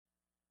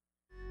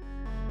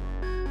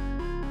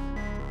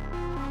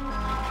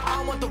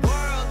I want the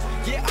world.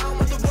 Yeah, I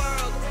want the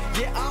world.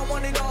 Yeah, I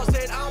want it all.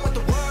 Said I want the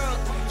world.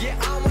 Yeah,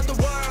 I want the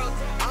world.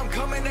 I'm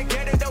coming to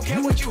get it. Don't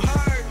care what you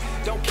heard.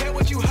 Don't care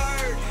what you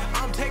heard.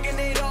 I'm taking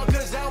it all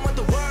cause I want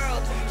the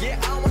world. Yeah,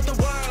 I want the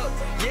world.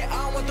 Yeah,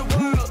 I want the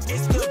world.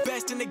 It's the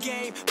best in the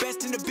game,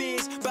 best in the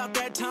biz. About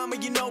that time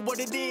and you know what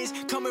it is.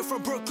 Coming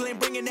from Brooklyn,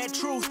 bringing that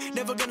truth.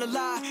 Never gonna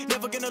lie,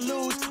 never gonna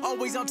lose.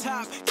 Always on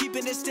top,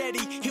 keeping it steady.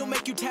 He'll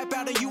make you tap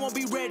out and you won't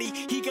be ready.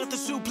 He got the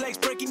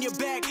suplex breaking your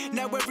back.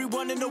 Now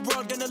everyone in the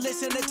world gonna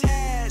listen to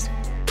Taz.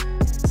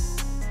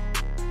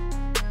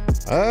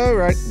 All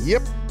right.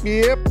 Yep.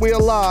 We are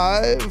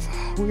live.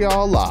 We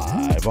are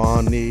live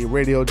on the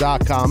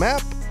radio.com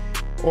app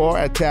or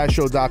at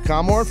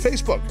TazShow.com or on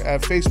Facebook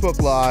at Facebook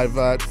Live.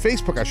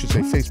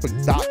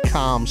 Facebook.com/The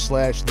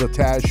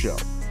Taz Show.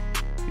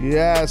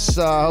 Yes.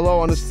 Hello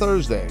on this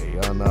Thursday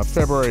on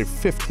February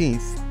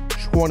 15th,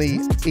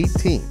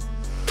 2018.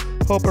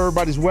 Hope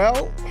everybody's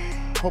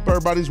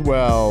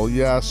well.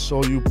 Yes.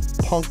 All you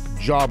punk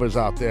jobbers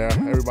out there,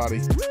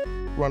 everybody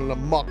running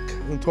amok. We're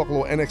going to talk a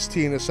little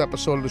NXT in this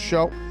episode of the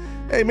show.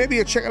 Hey, maybe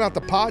you're checking out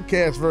the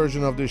podcast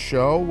version of this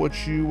show,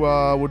 which you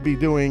would be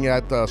doing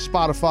at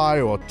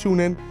Spotify or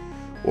TuneIn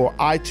or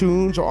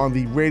iTunes or on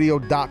the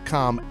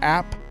radio.com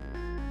app.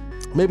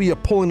 Maybe you're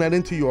pulling that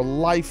into your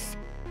life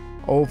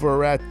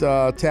over at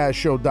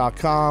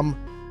TazShow.com.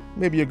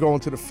 Maybe you're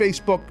going to the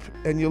Facebook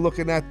and you're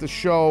looking at the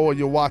show or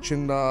you're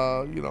watching,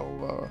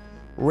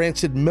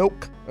 Rancid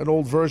Milk, an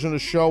old version of the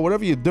show.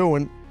 Whatever you're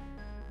doing,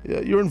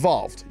 you're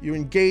involved. You're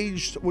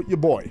engaged with your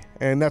boy,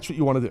 and that's what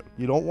you want to do.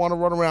 You don't want to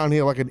run around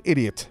here like an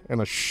idiot and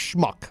a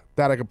schmuck.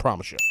 That I can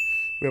promise you.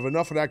 We have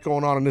enough of that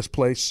going on in this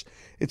place.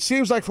 It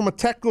seems like from a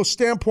technical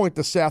standpoint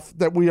to Seth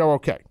that we are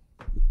okay.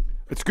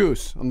 It's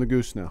Goose. I'm the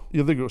Goose now.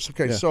 You're the Goose.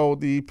 Okay, yeah. So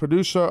the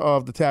producer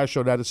of the Taz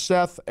Show, that is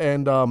Seth,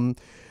 and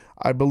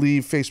I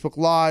believe Facebook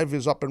Live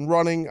is up and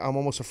running. I'm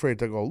almost afraid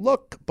to go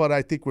look, but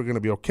I think we're going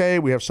to be okay.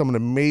 We have some of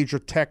the major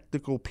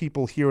technical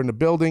people here in the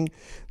building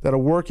that are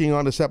working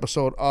on this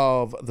episode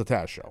of the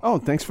Taz Show. Oh,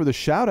 thanks for the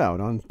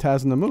shout-out on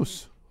Taz and the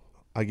Moose.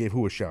 I gave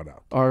who a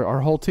shout-out?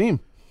 Our whole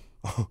team.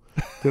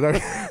 Did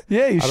I?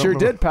 Yeah, you sure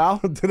did, pal.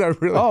 Did I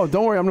really? Oh,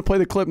 don't worry. I'm going to play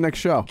the clip next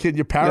show. Can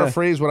you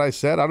paraphrase what I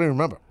said? I don't even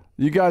remember.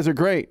 You guys are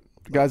great.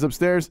 The guys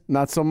upstairs,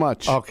 not so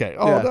much. Okay.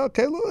 Oh, yeah.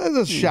 Okay. It's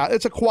a shout.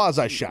 It's a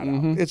quasi shout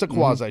out. It's a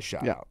quasi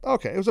shout out.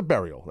 Okay. It was a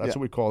burial. That's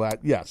what we call that.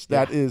 Yes,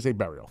 that is a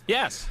burial.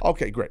 Yes.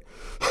 Okay. Great.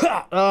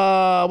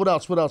 What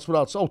else?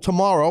 Oh,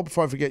 tomorrow.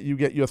 Before I forget, you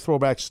get your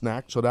throwback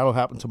snack. So that'll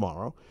happen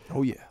tomorrow.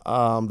 Oh yeah.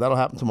 That'll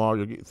happen tomorrow.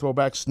 You'll get your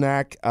throwback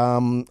snack.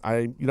 I'm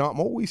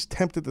always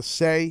tempted to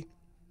say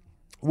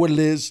what it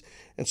is,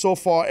 and so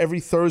far every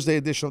Thursday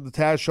edition of the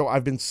Taz Show,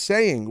 I've been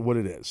saying what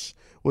it is,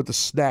 what the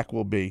snack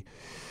will be.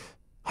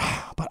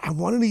 But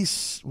one of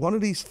these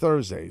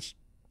Thursdays,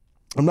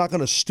 I'm not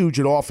going to stooge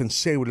it off and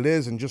say what it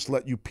is and just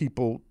let you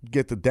people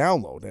get the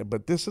download.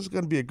 But this is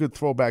going to be a good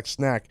throwback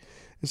snack.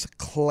 It's a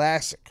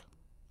classic,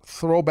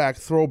 throwback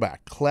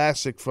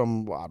classic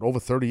from over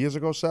 30 years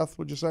ago. Seth,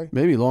 would you say?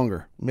 Maybe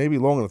longer. Maybe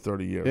longer than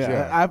 30 years.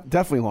 Yeah.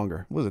 Definitely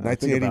longer. What was it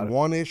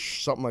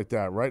 1981-ish, something like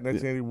that, right?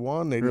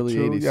 1981, 82. Early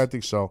 80s. Yeah, I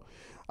think so.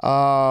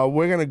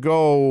 We're going to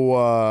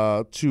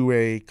go to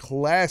a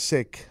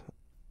classic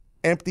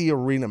empty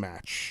arena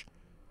match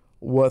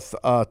with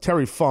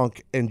Terry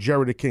Funk and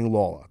Jerry the King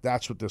Lawler.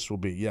 That's what this will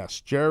be.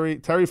 Yes,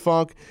 Terry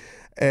Funk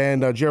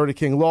and Jerry the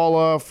King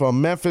Lawler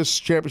from Memphis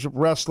Championship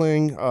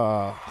Wrestling.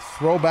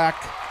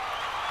 Throwback.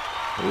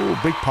 Ooh,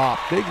 big pop.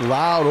 Big,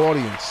 loud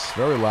audience.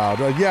 Very loud.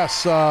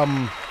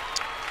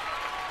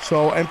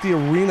 So empty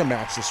arena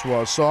match this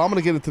was. So I'm going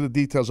to get into the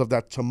details of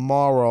that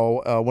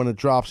tomorrow when it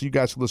drops. You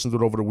guys can listen to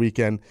it over the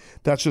weekend.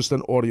 That's just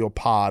an audio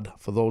pod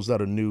for those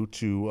that are new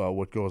to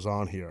what goes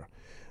on here.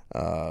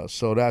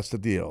 So that's the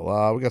deal.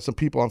 We got some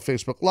people on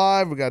Facebook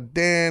Live. We got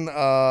Dan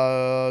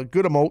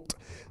Goodamote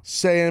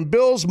saying,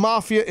 Bill's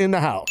Mafia in the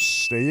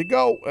house. There you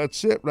go.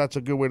 That's it. That's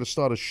a good way to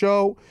start a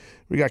show.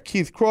 We got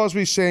Keith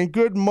Crosby saying,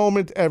 good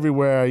moment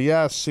everywhere.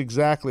 Yes,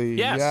 exactly.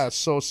 Yes.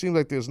 So it seems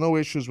like there's no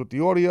issues with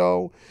the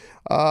audio.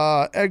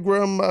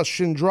 Egram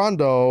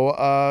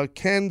Shindrando,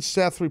 can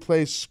Seth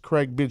replace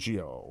Craig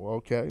Biggio?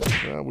 Okay.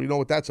 We know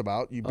what that's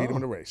about. You beat him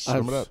in a race.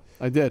 Remember that?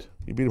 I did.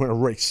 You beat him in a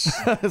race.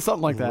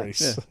 Something like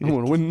that. Yeah. I'm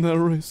going to win that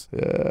race.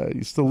 Yeah,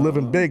 you're still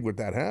living big with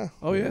that, huh?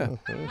 Oh, yeah.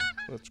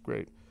 That's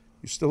great.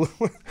 You still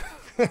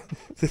did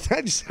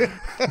that just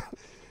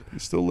you're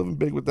still living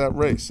big with that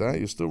race, huh?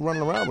 You're still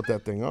running around with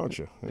that thing, aren't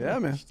you? Yeah,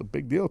 man. It's a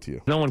big deal to you.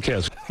 No one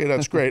cares. Okay,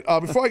 that's great.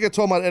 Before I get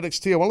talking about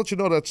NXT, I want to let you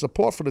know that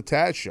support for the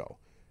Taz Show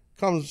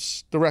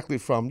comes directly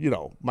from,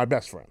 my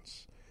best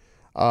friends.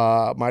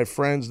 My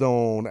friends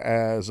known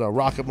as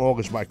Rocket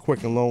Mortgage by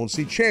Quicken Loans.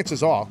 See,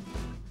 chances are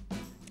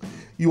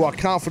you are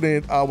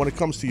confident when it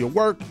comes to your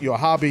work, your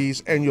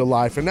hobbies, and your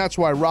life. And that's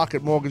why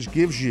Rocket Mortgage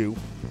gives you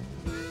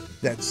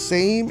that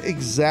same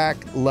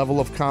exact level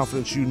of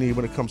confidence you need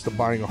when it comes to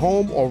buying a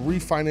home or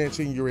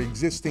refinancing your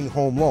existing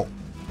home loan.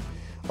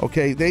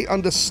 Okay, they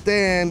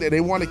understand and they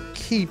want to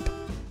keep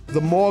the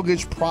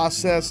mortgage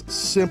process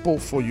simple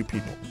for you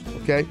people.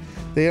 okay?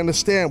 They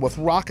understand with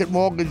Rocket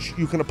Mortgage,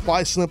 you can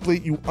apply simply,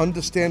 you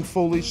understand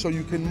fully, so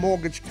you can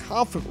mortgage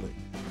confidently.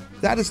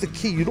 That is the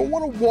key. You don't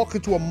want to walk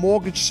into a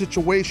mortgage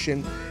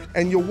situation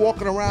and you're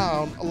walking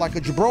around like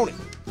a jabroni,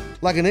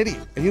 like an idiot,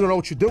 and you don't know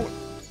what you're doing.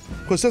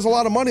 Because there's a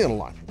lot of money on the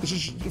line. This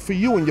is for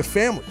you and your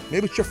family.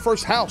 Maybe it's your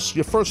first house,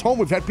 your first home.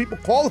 We've had people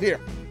call here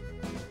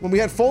when we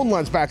had phone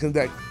lines back in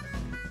the day,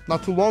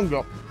 not too long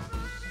ago.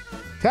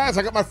 Taz,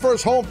 I got my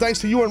first home thanks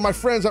to you and my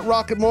friends at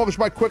Rocket Mortgage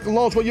by Quicken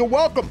Loans. Well, you're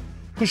welcome,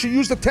 because you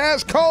use the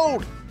Taz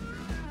code.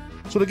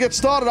 So to get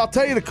started, I'll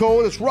tell you the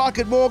code. It's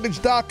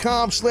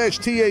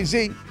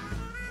rocketmortgage.com/TAZ.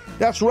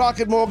 That's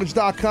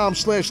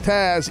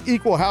rocketmortgage.com/Taz.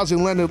 Equal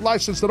housing lender,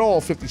 licensed in all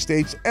 50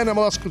 states.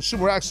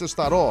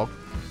 NMLSconsumeraccess.org.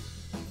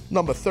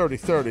 Number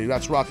 3030.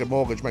 That's Rocket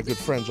Mortgage, my good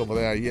friends over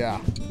there.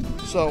 Yeah.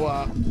 So, hold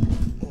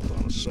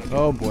on a second.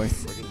 Oh, boy.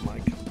 Friggin'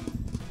 mic.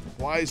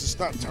 Why is this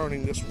not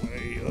turning this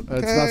way? Okay.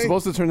 It's not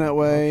supposed to turn that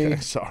way.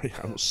 Okay, sorry.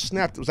 I was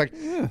snapped. It was like,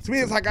 to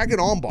me, it's like I can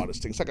armbar this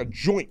thing. It's like a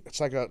joint.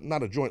 It's like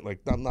not a joint, like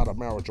not a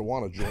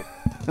marijuana joint.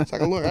 It's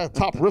like a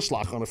top wrist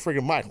lock on a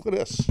friggin' mic. Look at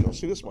this. You don't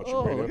see this much.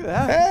 Oh, right look here.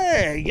 at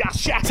that. Hey,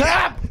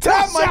 tap,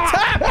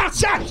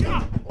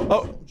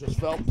 Oh, just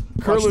fell.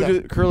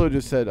 Curlew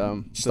just said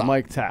the Stop.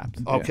 mic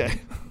tapped.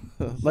 Okay.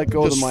 Yeah. Let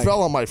go of the Just mic.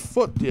 fell on my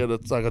foot. Yeah,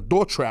 that's like a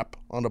door trap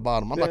on the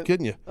bottom. I'm not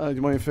kidding you. Do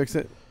you want me to fix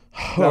it?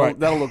 All right.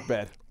 That'll look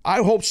bad.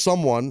 I hope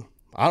someone,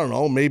 I don't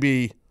know,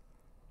 maybe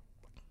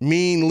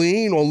Mean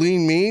Lean or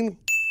Lean Mean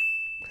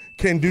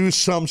can do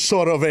some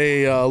sort of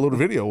a little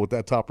video with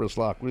that top wrist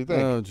lock. What do you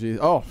think? Oh, geez.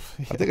 Oh.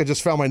 I think I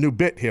just found my new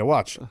bit here.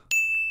 Watch.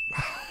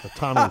 The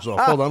timing's off.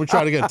 Hold on. Let me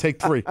try it again.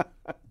 Take 3.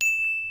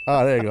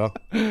 There you go.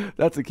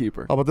 That's a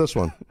keeper. How about this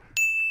one?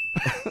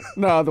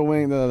 No, the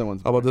other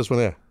one's How about this one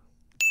there?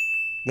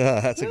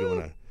 That's a good one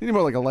there. You need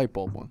more like a light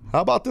bulb one.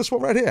 How about this one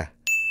right here?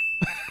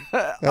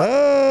 That's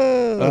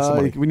the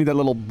money. We need that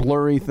little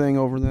blurry thing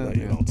over there. No,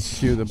 you don't.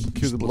 Cue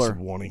the blur.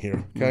 Warning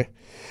here, okay?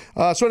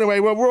 So anyway,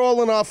 we're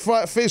all in our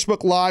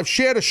Facebook Live.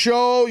 Share the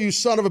show, you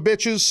son of a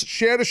bitches.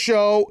 Share the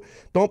show.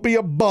 Don't be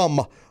a bum,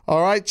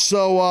 all right?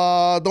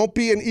 So don't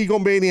be an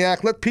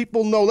egomaniac. Let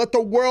people know. Let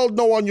the world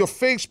know on your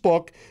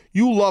Facebook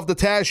you love the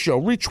Taz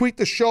Show. Retweet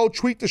the show,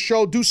 tweet the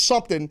show, do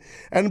something.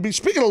 And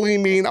speaking of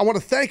Lean Mean, I want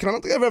to thank him. I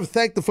don't think I've ever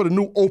thanked him for the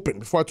new open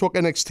before I talk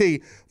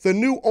NXT. The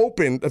new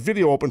open, a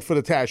video open for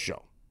the Taz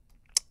Show,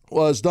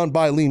 was done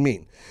by Lean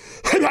Mean.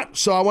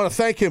 So I want to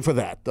thank him for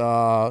that.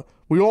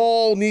 We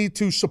all need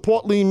to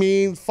support Lean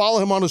Mean,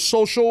 follow him on his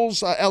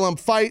socials, LM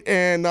Fight,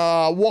 and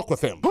walk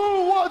with him.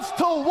 Who wants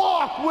to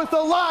walk with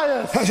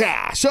Elias?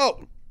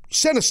 So,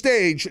 Center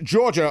Stage,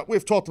 Georgia.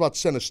 We've talked about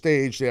Center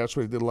Stage there. That's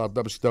where they did a lot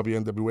of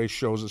WCW, NWA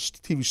shows, a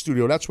TV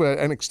studio. That's where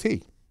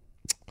NXT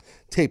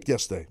taped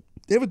yesterday.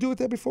 They ever do it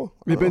there before?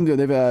 They've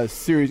a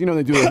series. You know,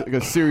 they do like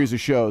a series of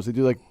shows. They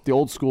do like the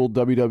old school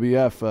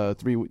WWF.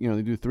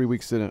 They do 3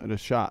 weeks in a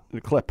shot, in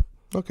a clip.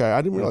 Okay,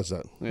 I didn't realize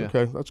that. Yeah.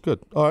 Okay, that's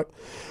good. All right.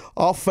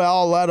 I'll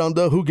foul that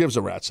under Who Gives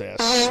a Rat's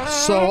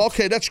Ass. So,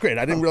 okay, that's great.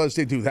 I didn't realize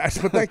they do that,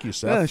 but thank you,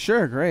 Seth. Yeah,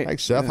 sure, great.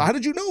 Thanks, Seth. Yeah. How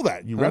did you know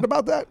that? You read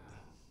about that?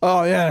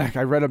 Oh, yeah,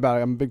 I read about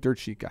it. I'm a big dirt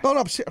sheet guy. No,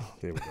 I'm serious.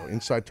 There we go.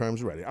 Inside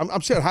terms ready. I'm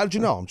serious. How did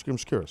you know? I'm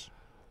just curious.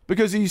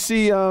 Because you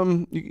see,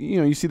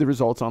 you see the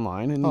results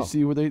online, and you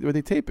see where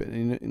they tape it,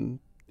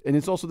 and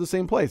it's also the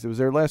same place. It was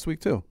there last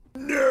week too.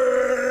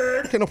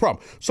 Nerd. Okay, no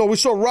problem. So we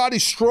saw Roddy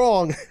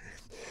Strong.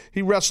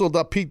 He wrestled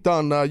Pete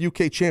Dunne,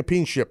 UK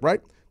Championship, right?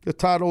 The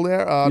title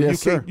there. Yes,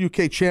 sir.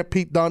 UK champ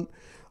Pete Dunne.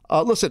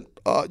 Listen,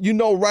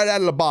 right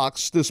out of the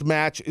box, this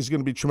match is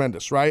going to be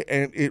tremendous, right?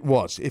 And it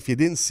was. If you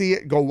didn't see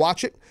it, go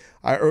watch it.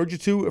 I urge you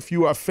to. If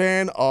you are a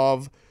fan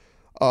of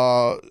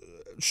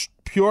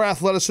pure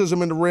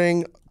athleticism in the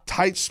ring,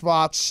 tight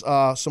spots,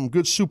 some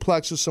good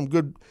suplexes,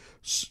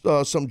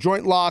 some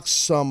joint locks,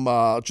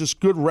 some just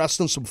good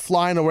wrestling, some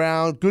flying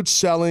around, good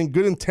selling,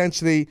 good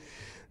intensity,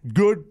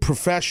 good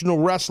professional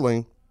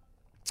wrestling,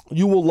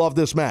 you will love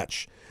this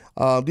match.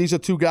 These are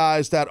two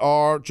guys that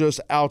are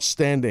just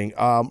outstanding.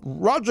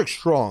 Roderick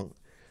Strong,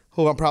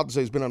 who I'm proud to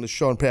say has been on the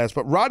show in the past,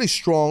 but Roddy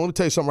Strong, let me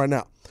tell you something right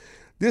now.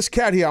 This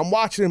cat here, I'm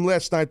watching him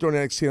last night during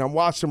NXT, and I'm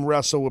watching him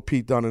wrestle with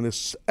Pete Dunne in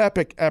this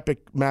epic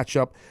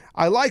matchup.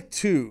 I like,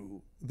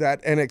 too,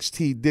 that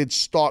NXT did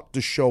start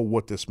the show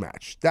with this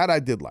match. That I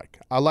did like.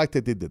 I like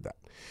that they did that.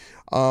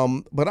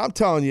 But I'm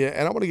telling you,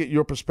 and I want to get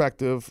your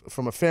perspective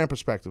from a fan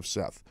perspective,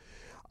 Seth.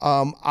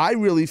 I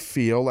really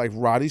feel like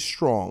Roddy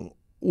Strong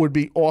would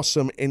be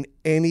awesome in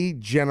any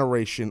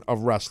generation of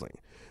wrestling.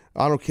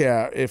 I don't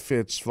care if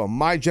it's from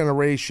my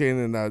generation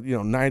in the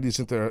 90s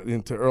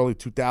into early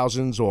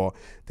 2000s or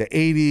the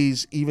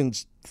 80s, even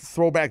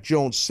throwback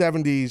Jones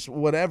 70s,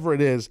 whatever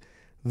it is.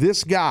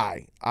 This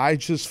guy, I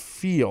just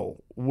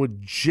feel,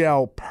 would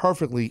gel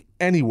perfectly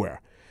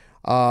anywhere.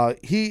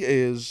 He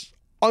is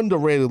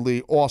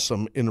underratedly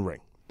awesome in the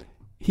ring.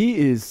 He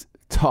is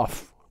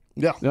tough.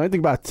 Yeah. You know, I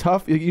think about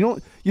tough.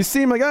 You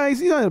see him like,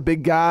 he's not a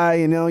big guy.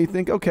 You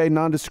think, okay,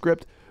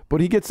 nondescript.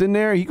 But he gets in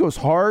there, he goes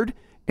hard,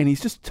 and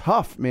he's just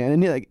tough, man.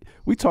 And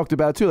we talked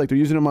about, too, like they're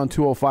using him on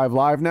 205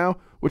 Live now,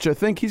 which I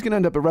think he's going to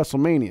end up at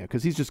WrestleMania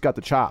because he's just got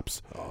the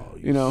chops. Oh,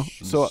 You know,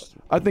 so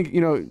I think,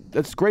 you know,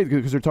 that's great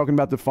because they're talking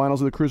about the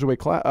finals of the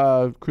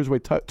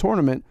cruiserweight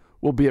tournament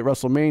will be at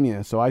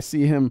WrestleMania. So I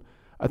see him.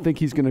 I think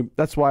he's going to.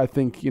 That's why I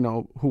think, you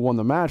know, who won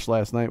the match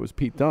last night was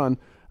Pete Dunne.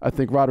 I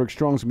think Roderick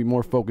Strong's going to be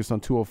more focused on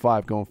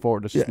 205 going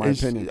forward. That's just my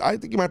opinion. I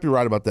think you might be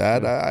right about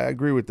that. Yeah. I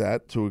agree with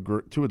that to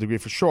a degree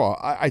for sure.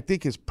 I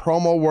think his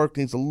promo work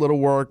needs a little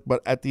work,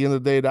 but at the end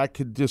of the day, that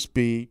could just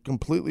be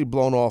completely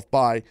blown off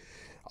by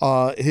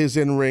his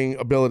in-ring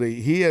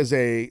ability. He is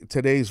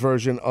today's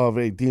version of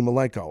a Dean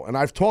Malenko. And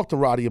I've talked to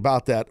Roddy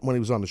about that when he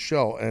was on the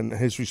show and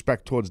his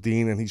respect towards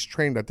Dean. And he's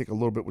trained, I think, a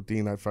little bit with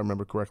Dean, if I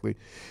remember correctly,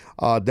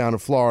 down in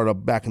Florida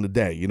back in the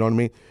day. You know what I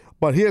mean?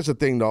 But here's the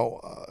thing, though.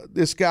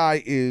 This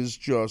guy is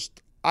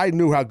just – I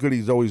knew how good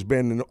he's always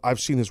been, and I've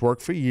seen his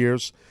work for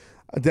years.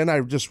 Then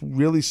I just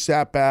really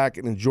sat back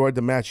and enjoyed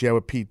the match he had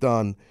with Pete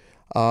Dunne.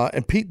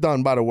 And Pete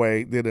Dunne, by the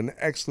way, did an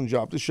excellent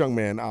job. This young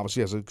man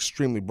obviously has an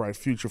extremely bright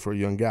future for a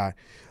young guy.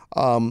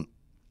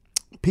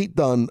 Pete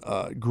Dunne,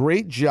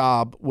 great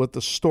job with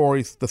the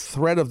story. The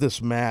thread of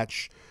this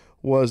match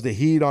was the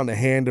heat on the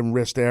hand and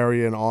wrist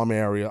area and arm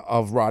area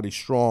of Roddy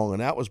Strong, and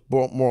that was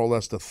more or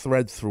less the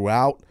thread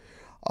throughout.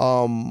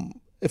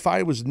 If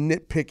I was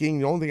nitpicking,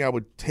 the only thing I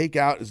would take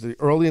out is the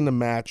early in the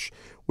match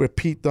where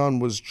Pete Dunne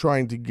was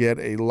trying to get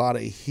a lot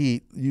of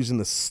heat using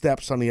the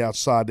steps on the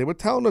outside. They were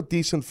telling a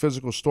decent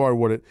physical story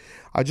with it.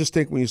 I just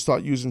think when you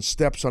start using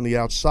steps on the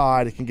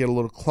outside, it can get a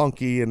little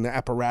clunky and the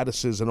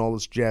apparatuses and all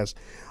this jazz.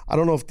 I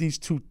don't know if these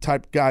two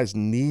type guys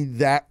need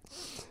that.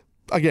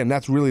 Again,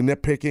 that's really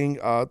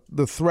nitpicking.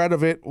 The thread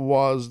of it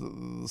was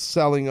the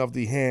selling of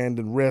the hand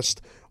and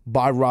wrist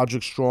by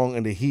Roderick Strong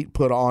and the heat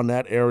put on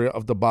that area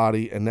of the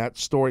body and that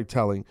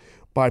storytelling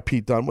by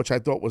Pete Dunne, which I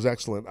thought was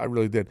excellent. I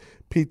really did.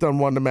 Pete Dunne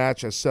won the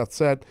match, as Seth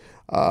said,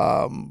 with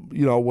I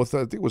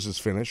think it was his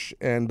finish.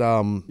 And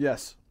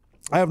yes,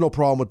 I have no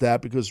problem with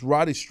that because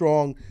Roddy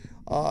Strong,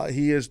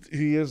 he is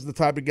the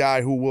type of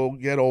guy who will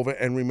get over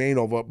and remain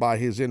over by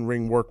his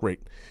in-ring work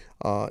rate.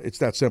 It's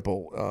that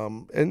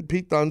simple. And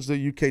Pete Dunne's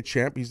the UK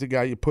champ. He's the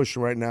guy you're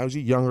pushing right now. He's a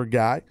younger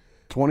guy.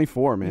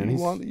 24, man.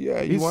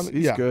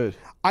 He's good.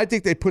 I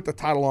think they put the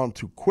title on him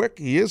too quick.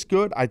 He is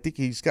good. I think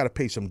he's got to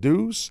pay some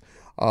dues.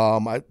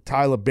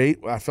 Tyler Bate,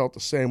 I felt the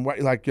same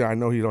way. Like, I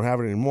know you don't have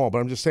it anymore, but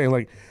I'm just saying,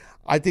 like,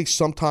 I think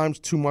sometimes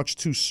too much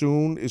too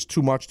soon is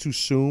too much too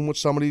soon with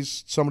some of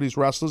these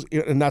wrestlers,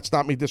 and that's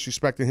not me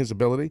disrespecting his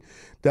ability.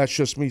 That's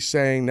just me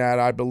saying that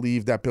I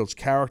believe that builds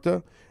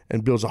character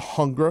and builds a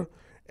hunger,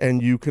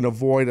 and you can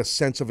avoid a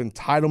sense of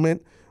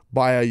entitlement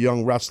by a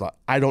young wrestler.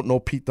 I don't know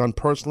Pete Dunne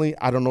personally.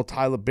 I don't know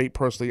Tyler Bate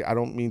personally. I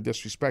don't mean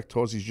disrespect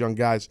towards these young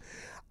guys.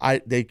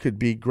 They could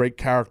be great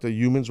character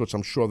humans, which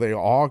I'm sure they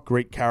are,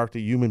 great character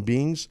human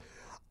beings.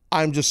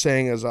 I'm just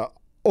saying as an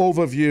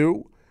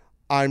overview,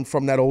 I'm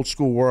from that old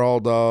school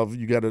world of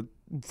you got to,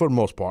 for the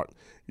most part,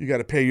 you got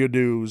to pay your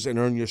dues and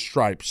earn your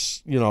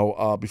stripes,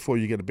 before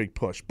you get a big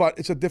push. But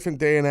it's a different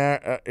day and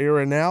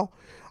era now.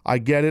 I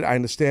get it. I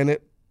understand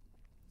it.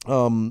 There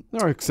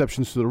are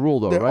exceptions to the rule,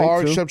 though, there right? There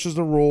are exceptions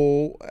to the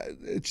rule.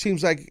 It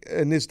seems like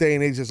in this day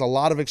and age, there's a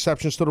lot of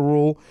exceptions to the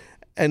rule,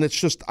 and it's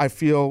just I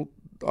feel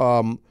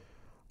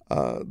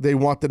they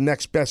want the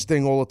next best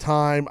thing all the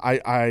time.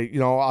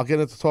 I'll get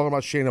into talking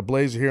about Shayna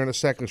Baszler here in a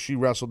second. She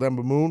wrestled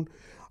Ember Moon,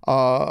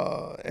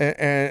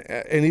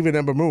 and even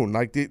Ember Moon.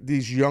 Like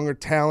these younger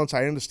talents,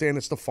 I understand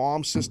it's the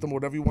farm system,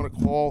 whatever you want to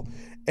call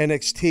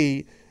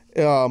NXT.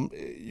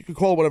 You can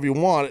call it whatever you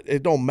want.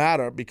 It don't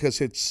matter because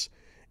it's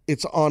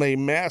on a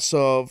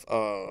massive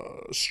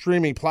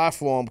streaming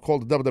platform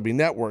called the WWE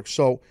Network.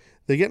 So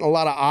they're getting a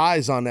lot of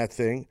eyes on that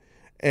thing,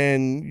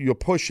 and you're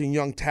pushing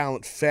young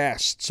talent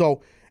fast.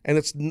 So, and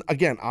it's,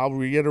 again, I'll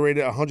reiterate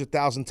it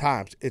 100,000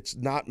 times. It's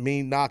not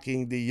me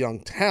knocking the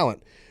young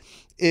talent.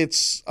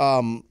 It's,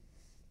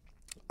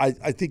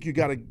 I think you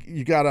gotta.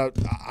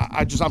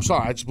 I'm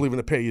sorry. I just believe in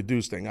the pay your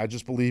dues thing. I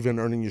just believe in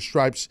earning your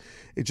stripes.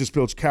 It just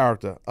builds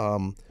character.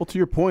 Well, to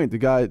your point,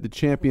 the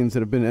champions that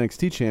have been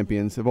NXT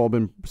champions have all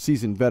been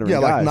seasoned veteran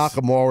guys. Yeah, like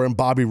Nakamura and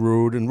Bobby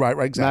Roode and right,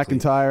 exactly.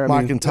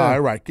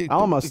 McIntyre, right.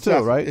 Almas exactly,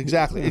 too, right?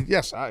 Exactly. Yeah.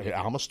 Yes,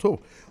 Almas too.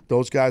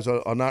 Those guys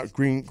are not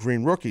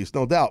green rookies,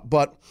 no doubt.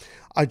 But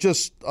I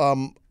just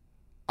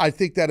I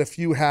think that if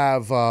you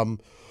have I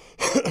don't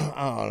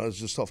know, it's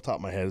just off the top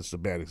of my head. It's a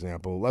bad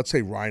example. Let's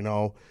say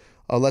Rhino.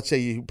 Let's say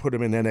you put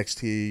him in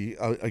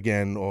NXT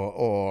again,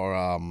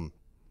 or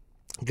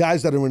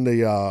guys that are in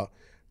the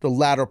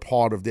latter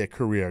part of their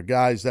career,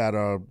 guys that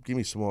are, give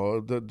me some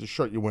more, the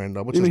shirt you're wearing,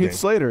 what's his name? Heath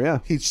Slater, yeah.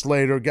 Heath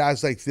Slater,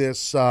 guys like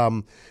this,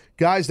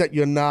 guys that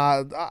you're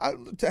not,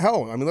 to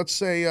hell, I mean, let's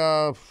say,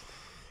 I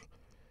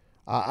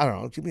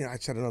don't know, give me, I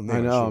said another name.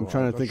 I know, I'm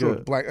trying to think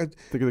of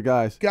the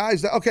guys.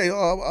 Guys that, okay,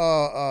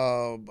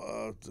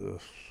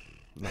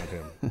 not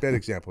him. Bad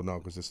example, no,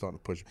 because they're starting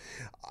to push.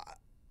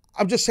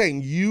 I'm just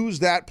saying, use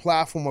that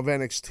platform of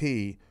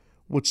NXT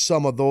with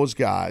some of those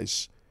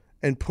guys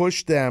and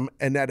push them,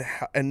 and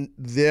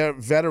they're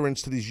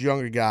veterans to these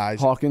younger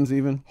guys. Hawkins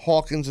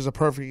is a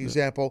perfect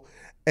example,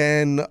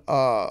 and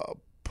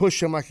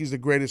push him like he's the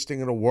greatest thing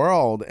in the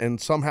world, and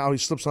somehow he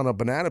slips on a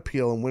banana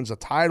peel and wins a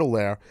title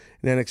there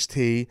in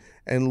NXT,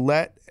 and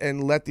let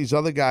these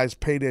other guys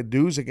pay their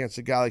dues against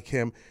a guy like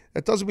him,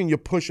 that doesn't mean you're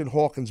pushing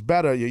Hawkins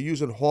better. You're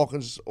using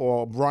Hawkins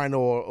or Rhino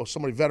or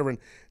somebody veteran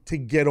to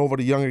get over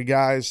the younger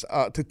guys,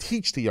 to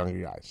teach the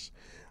younger guys,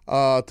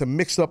 to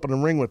mix it up in the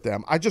ring with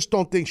them. I just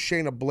don't think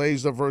Shayna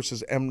Baszler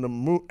versus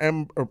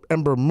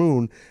Ember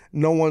Moon.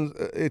 No one.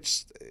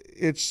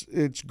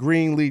 It's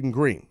green leading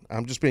green.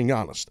 I'm just being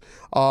honest.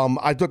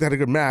 I thought they had a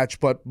good match,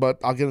 but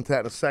I'll get into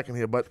that in a second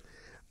here. But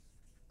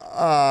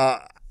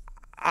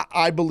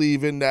I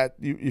believe in that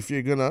if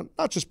you're gonna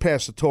not just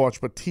pass the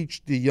torch, but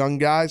teach the young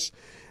guys,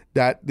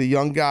 that the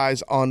young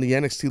guys on the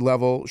NXT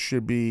level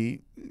should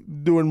be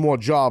doing more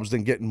jobs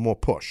than getting more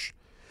push.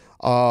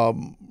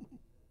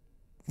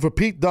 For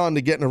Pete Dunne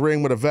to get in the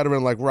ring with a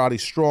veteran like Roddy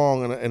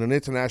Strong and an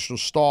international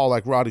star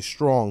like Roddy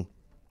Strong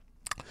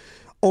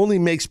only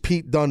makes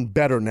Pete Dunne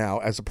better now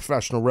as a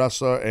professional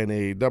wrestler and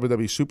a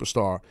WWE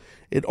superstar.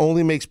 It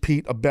only makes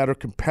Pete a better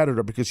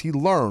competitor because he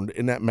learned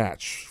in that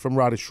match from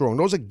Roddy Strong.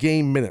 Those are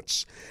game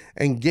minutes,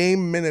 and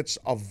game minutes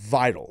are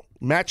vital.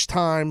 Match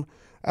time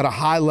at a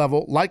high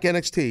level, like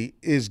NXT,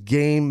 is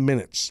game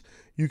minutes.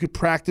 You could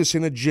practice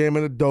in a gym,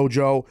 in a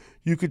dojo.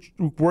 You could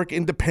work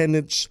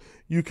independents.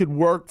 You could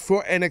work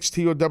for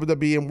NXT or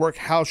WWE and work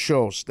house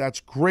shows. That's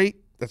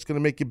great. That's going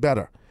to make you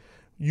better.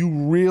 You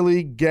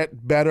really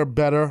get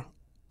better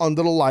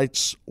under the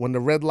lights, when the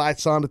red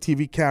light's on the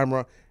TV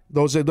camera.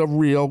 Those are the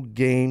real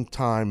game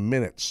time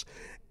minutes.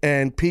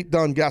 And Pete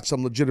Dunne got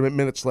some legitimate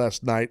minutes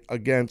last night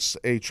against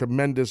a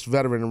tremendous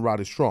veteran in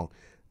Roddy Strong.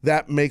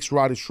 That makes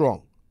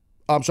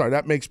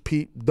that makes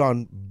Pete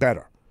Dunne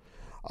better.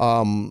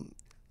 And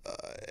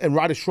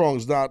Roddy Strong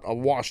is not a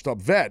washed-up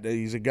vet.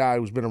 He's a guy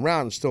who's been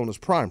around and still in his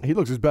prime. He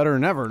looks as better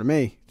than ever to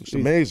me. It's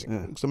amazing.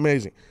 Yeah. It's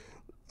amazing.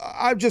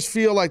 I just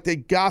feel like they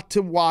got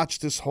to watch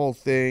this whole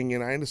thing,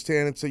 and I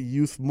understand it's a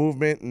youth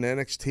movement in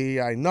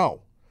NXT, I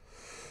know.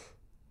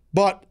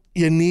 But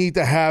you need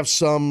to have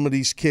some of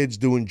these kids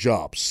doing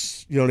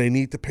jobs. You know, they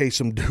need to pay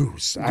some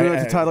dues. You do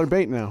it to Tyler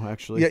Bate now,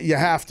 actually. Yeah, you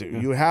have to. Yeah.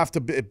 You have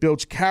to. It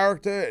builds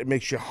character. It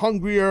makes you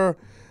hungrier.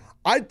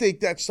 I think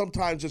that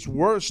sometimes it's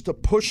worse to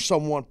push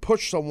someone,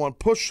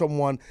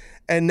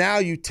 and now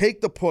you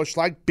take the push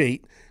like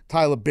Bate,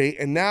 Tyler Bate,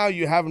 and now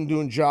you have him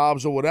doing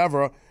jobs or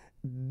whatever.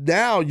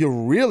 Now you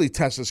really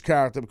test his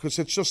character, because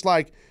it's just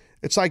like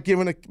it's like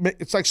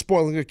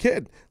spoiling a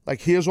kid.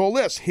 Like, here's all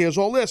this. The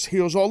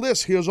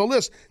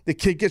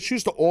kid gets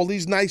used to all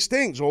these nice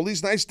things.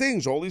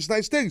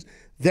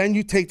 Then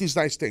you take these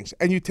nice things,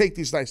 and you take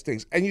these nice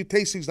things, and you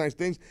taste these nice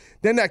things.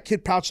 Then that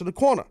kid pouts in the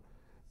corner.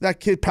 And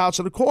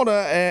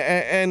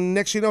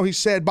next you know, he's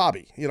sad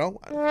Bobby. You know,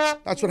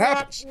 that's what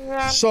happens.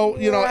 So,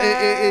 you know,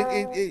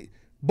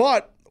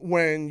 but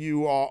when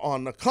you are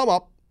on the come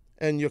up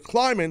and you're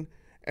climbing,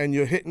 and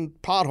you're hitting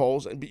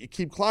potholes, and you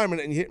keep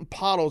climbing, and you're hitting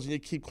potholes, and you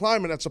keep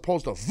climbing, that's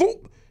opposed to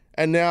voop,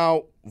 and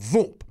now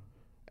voop.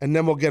 And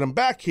then we'll get him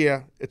back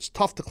here. It's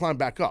tough to climb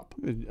back up.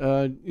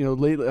 Recently,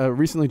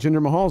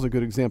 Jinder Mahal's a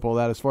good example of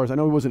that. As far as I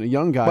know, he wasn't a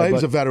young guy, but he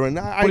was a veteran.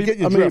 I get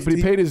your drift. But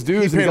he paid his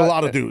dues. He paid a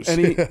lot of dues, and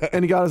he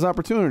got his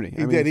opportunity.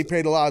 He did. He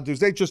paid a lot of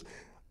dues.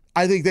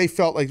 I think they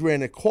felt like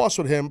ran a course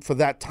with him for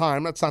that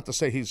time. That's not to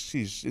say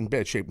he's in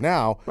bad shape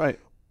now. Right.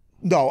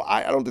 No,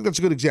 I don't think that's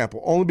a good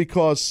example, only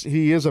because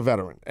he is a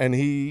veteran, and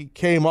he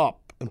came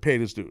up and paid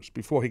his dues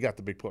before he got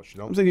the big push. You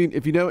know? I'm saying,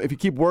 if you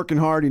keep working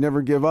hard, you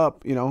never give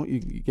up, you know,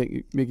 you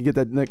get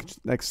that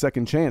next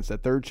second chance,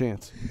 that third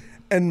chance.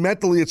 And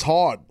mentally, it's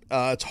hard.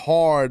 It's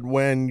hard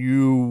when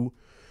you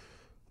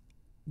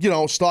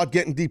start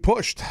getting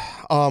de-pushed.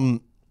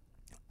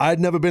 I'd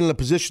never been in a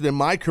position in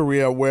my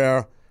career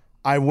where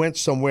I went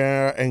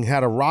somewhere and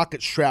had a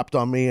rocket strapped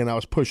on me and I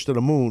was pushed to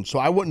the moon. So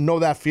I wouldn't know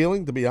that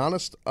feeling, to be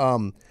honest.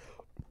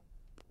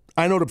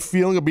 I know the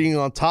feeling of being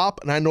on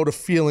top, and I know the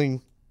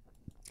feeling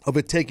of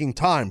it taking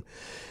time.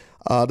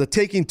 The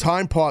taking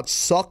time part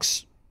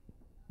sucks.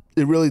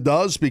 It really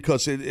does,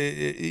 because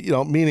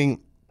meaning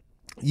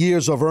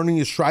years of earning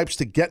your stripes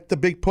to get the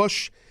big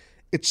push.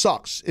 It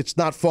sucks. It's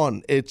not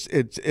fun.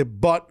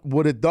 But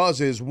what it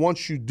does is,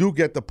 once you do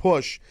get the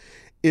push,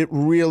 it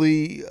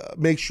really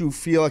makes you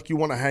feel like you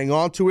want to hang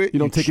on to it. You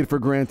don't take it for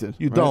granted.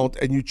 You don't,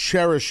 and you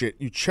cherish it.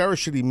 You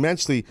cherish it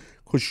immensely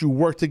because you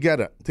work to get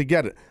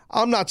it.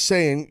 I'm not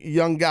saying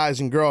young guys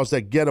and girls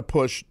that get a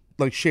push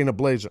like Shayna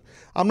Baszler.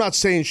 I'm not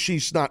saying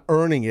she's not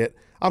earning it.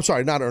 I'm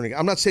sorry, not earning it.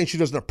 I'm not saying she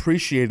doesn't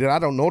appreciate it. I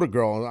don't know the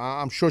girl.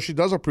 I'm sure she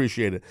does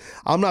appreciate it.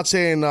 I'm not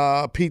saying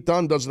Pete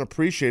Dunne doesn't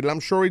appreciate it. I'm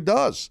sure he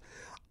does.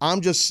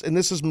 And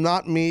this is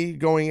not me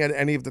going at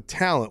any of the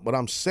talent. What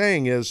I'm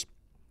saying is,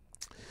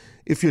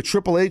 if you're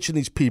Triple H and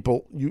these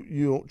people,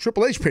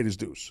 Triple H paid his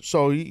dues.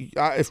 So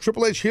if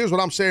Triple H hears what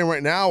I'm saying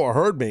right now or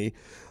heard me,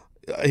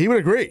 he would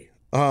agree.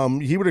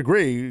 He would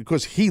agree,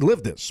 because he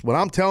lived this. What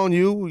I'm telling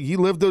you, he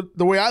lived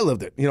the way I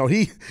lived it. You know,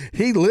 he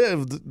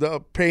lived the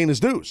paying his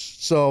dues.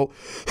 So,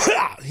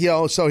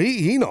 so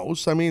he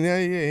knows. I mean,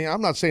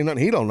 I'm not saying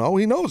nothing he don't know.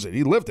 He knows it.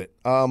 He lived it.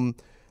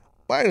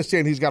 I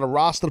understand he's got a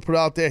roster to put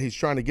out there. He's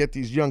trying to get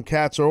these young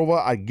cats over.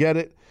 I get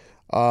it.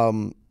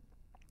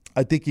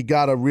 I think you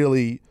got to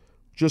really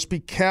just be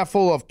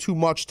careful of too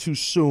much too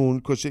soon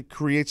because it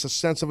creates a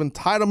sense of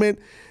entitlement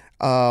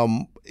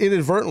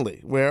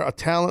inadvertently where a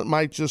talent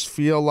might just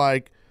feel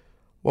like,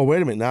 well,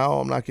 wait a minute, now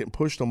I'm not getting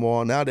pushed no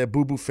more. Now they're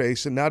boo-boo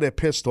facing. Now they're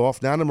pissed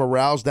off. Now their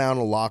morale's down in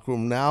the locker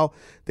room. Now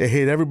they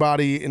hate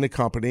everybody in the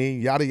company,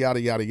 yada,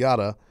 yada, yada,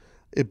 yada.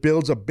 It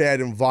builds a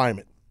bad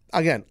environment.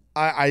 Again,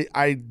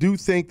 I do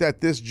think that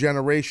this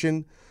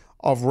generation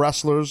of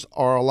wrestlers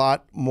are a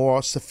lot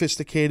more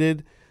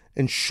sophisticated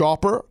and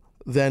sharper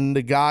than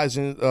the guys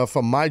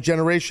from my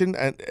generation.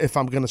 And if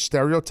I'm going to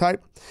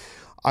stereotype,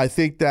 I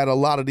think that a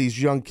lot of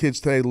these young kids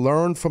today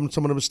learn from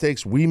some of the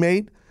mistakes we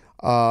made.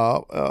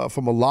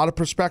 From a lot of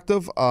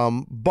perspective,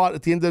 but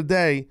at the end of the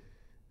day,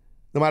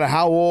 no matter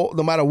how old,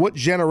 no matter what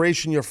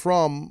generation you're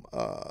from,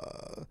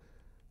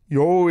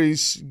 you're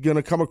always going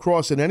to come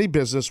across in any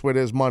business where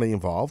there's money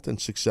involved and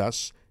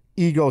success,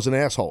 egos and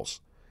assholes.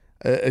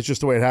 It's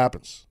just the way it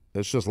happens.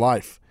 It's just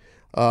life,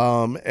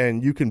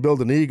 and you can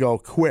build an ego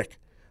quick.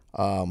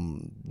 I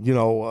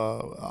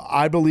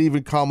believe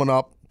in coming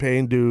up,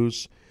 paying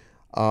dues.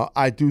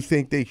 I do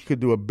think they could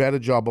do a better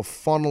job of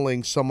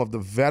funneling some of the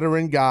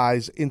veteran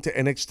guys into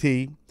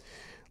NXT.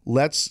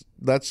 Let's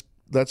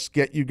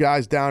get you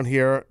guys down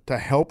here to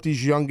help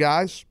these young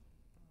guys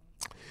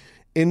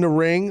in the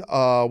ring.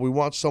 We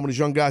want some of these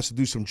young guys to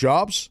do some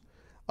jobs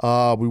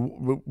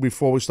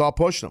before we start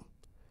pushing them.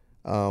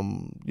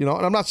 And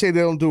I'm not saying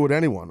they don't do it with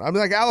anyone. I mean,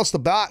 like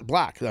Aleister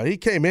Black. He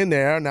came in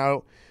there.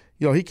 Now,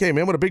 he came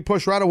in with a big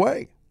push right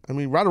away. I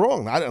mean, right or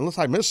wrong, unless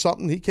I missed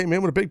something, he came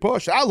in with a big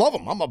push. I love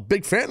him. I'm a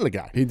big fan of the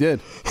guy. He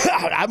did.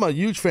 I'm a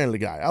huge fan of the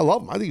guy. I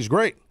love him. I think he's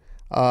great.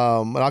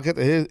 And I'll get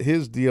to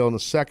his deal in a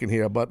second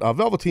here. But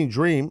Velveteen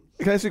Dream.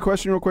 Can I ask you a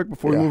question real quick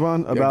before we move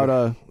on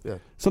about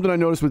something I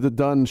noticed with the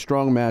Dunne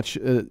Strong match?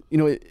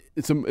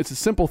 It's a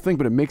simple thing,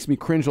 but it makes me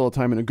cringe all the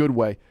time in a good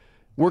way.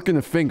 Working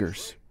the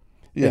fingers.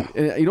 Yeah.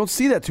 And you don't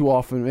see that too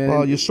often, man.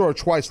 Well, you saw it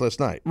twice last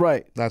night.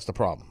 Right. That's the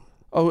problem.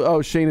 Oh,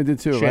 Shayn did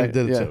too, right? Shayn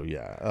did it too,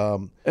 yeah.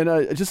 And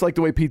I just like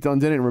the way Pete Dunne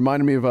did it. It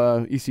reminded me of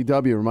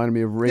ECW. It reminded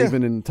me of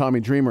Raven and Tommy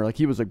Dreamer. Like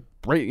he was like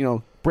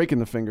breaking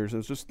the fingers.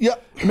 It's just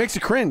it makes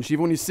you cringe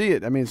even when you see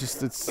it. I mean,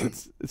 it's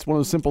one of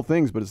those simple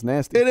things, but it's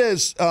nasty. It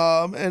is.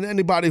 And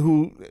anybody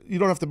you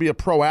don't have to be a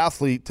pro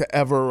athlete to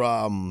ever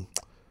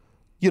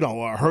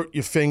hurt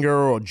your finger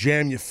or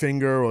jam your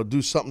finger or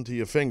do something to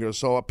your finger.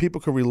 So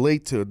people can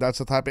relate to it. That's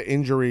the type of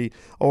injury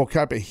or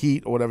type of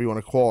heat or whatever you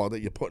want to call it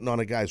that you're putting on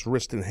a guy's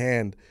wrist and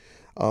hand.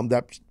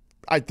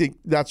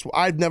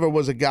 I never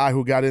was a guy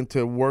who got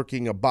into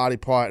working a body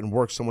part and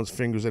worked someone's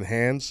fingers and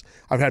hands.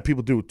 I've had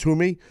people do it to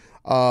me.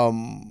 I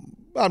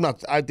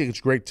think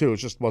it's great too. It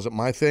just wasn't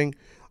my thing.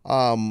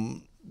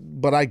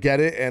 But I get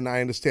it and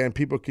I understand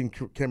people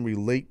can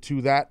relate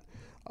to that.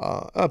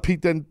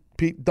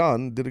 Pete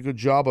Dunne did a good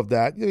job of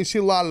that. You see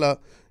a lot of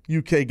the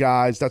UK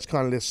guys, that's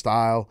kind of their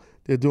style.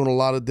 They're doing a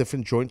lot of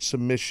different joint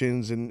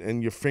submissions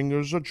and your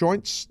fingers are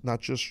joints, not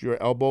just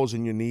your elbows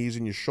and your knees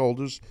and your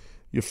shoulders.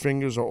 Your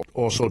fingers are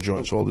also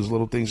joints. All these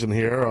little things in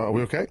here, are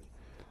we okay?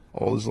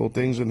 All these little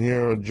things in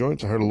here are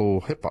joints. I heard a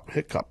little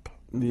hiccup.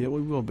 Yeah,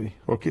 we will be.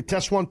 Okay,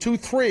 test 1, 2,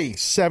 3,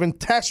 7,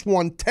 test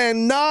 1,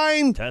 10,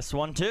 9. Test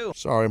 1, 2.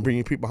 Sorry, I'm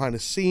bringing people behind the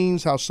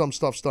scenes, how some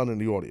stuff's done in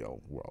the audio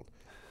world.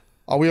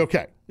 Are we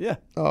okay? Yeah.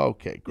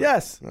 Okay, great.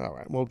 Yes. All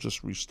right, we'll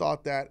just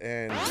restart that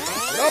and...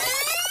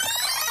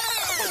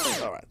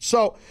 All right,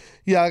 so,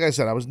 like I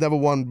said, I was never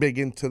one big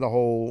into the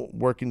whole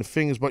working the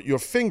fingers, but your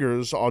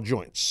fingers are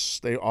joints.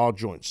 They are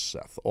joints,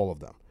 Seth, all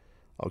of them.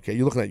 Okay,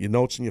 you're looking at your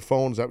notes in your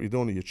phone. Is that what you're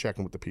doing, or you're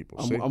checking with the people?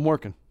 I'm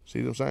working.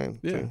 See what I'm saying?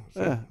 Yeah.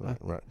 See?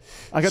 Right.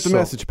 I got the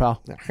message,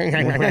 pal.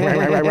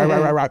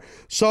 Right.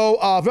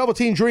 So,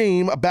 Velveteen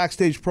Dream,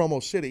 Backstage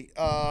Promo City.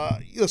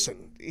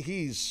 Listen,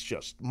 he's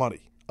just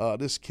money.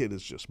 This kid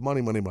is just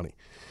money.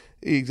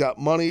 He's got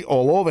money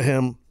all over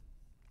him.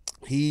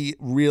 He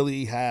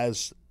really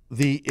has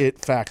the it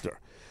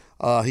factor.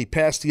 He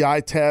passed the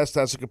eye test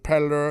as a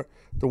competitor.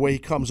 The way he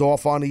comes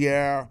off on the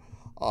air,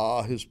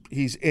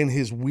 he's in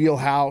his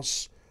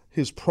wheelhouse.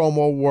 His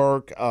promo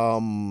work,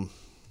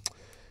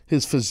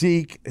 his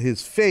physique,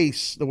 his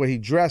face, the way he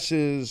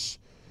dresses,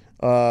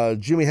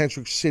 Jimi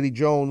Hendrix, City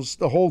Jones,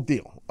 the whole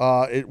deal.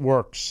 It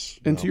works.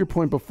 And to your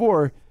point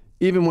before,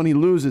 even when he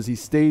loses, he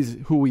stays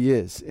who he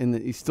is, and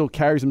he still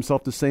carries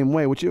himself the same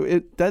way. Which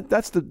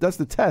that's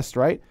the test,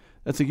 right?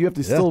 That's like you have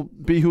to still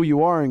be who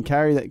you are and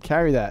carry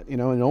that,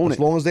 and own it. As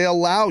long as they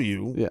allow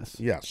you. Yes.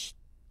 You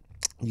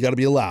got to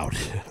be allowed.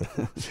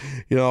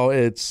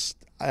 It's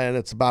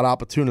about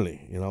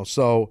opportunity.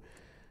 So,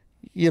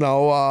 a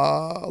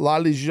lot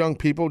of these young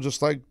people,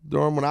 just like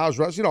during when I was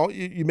wrestling,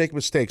 you make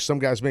mistakes. Some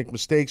guys make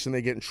mistakes and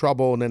they get in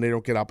trouble and then they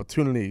don't get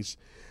opportunities.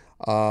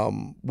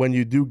 When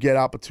you do get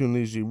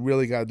opportunities, you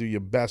really got to do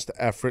your best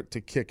effort to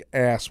kick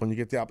ass when you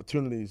get the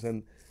opportunities.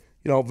 And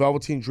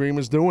Velveteen Dream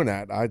is doing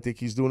that. I think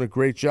he's doing a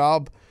great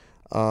job.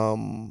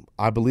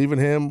 I believe in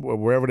him.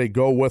 Wherever they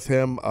go with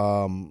him,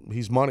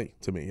 he's money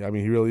to me. I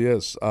mean, he really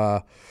is.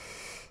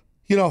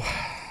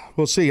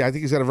 We'll see. I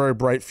think he's got a very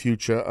bright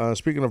future.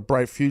 Speaking of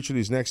bright future,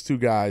 these next two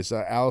guys,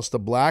 Alistair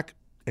Black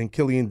and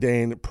Killian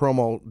Dane,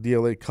 promo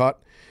deal they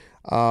cut.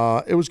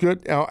 It was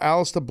good. Now,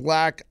 Alistair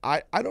Black,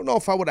 I don't know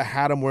if I would have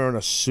had him wearing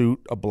a suit,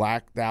 a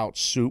blacked out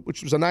suit,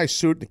 which was a nice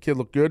suit. The kid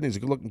looked good, and he's a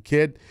good-looking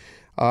kid.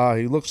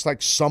 He looks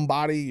like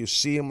somebody. You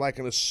see him like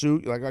in a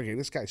suit. You're like, okay,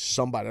 this guy's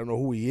somebody. I don't know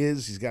who he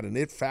is. He's got an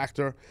it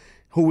factor.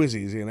 Who is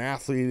he? Is he an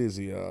athlete? Is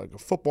he like a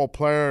football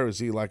player? Is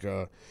he like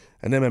an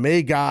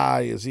MMA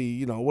guy? Is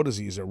he, what is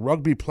he? He's a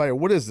rugby player.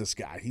 What is this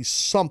guy? He's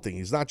something.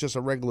 He's not just a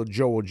regular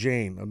Joe or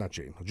Jane. Not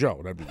Jane. Joe.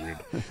 That'd be weird.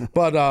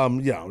 But,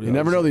 you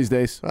never know these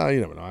days.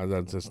 You never know.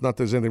 It's not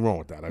there's anything wrong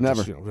with that.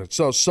 Never.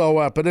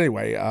 But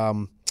anyway,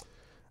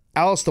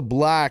 Alistair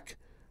Black,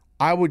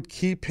 I would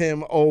keep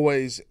him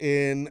always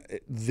in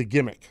the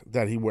gimmick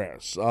that he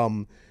wears.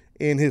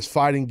 In his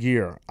fighting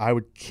gear, I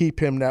would keep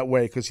him that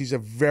way because he's a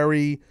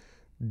very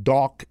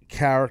dark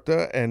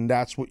character, and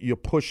that's what you're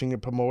pushing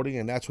and promoting,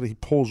 and that's what he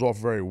pulls off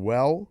very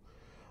well.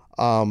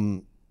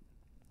 When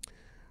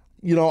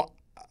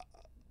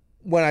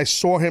I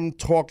saw him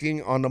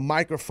talking on the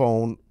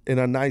microphone in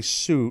a nice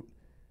suit,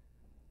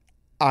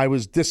 I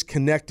was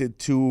disconnected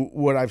to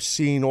what I've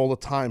seen all the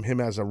time, him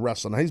as a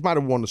wrestler. Now, he might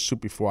have worn the suit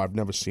before. I've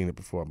never seen it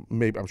before.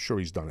 Maybe, I'm sure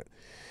he's done it.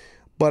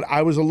 But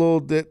I was a little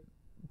bit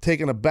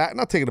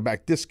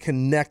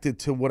disconnected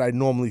to what I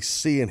normally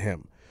see in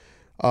him.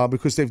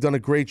 Because they've done a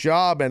great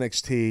job,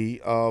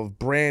 NXT, of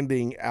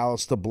branding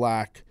Alistair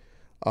Black,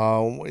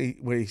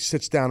 where he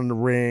sits down in the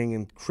ring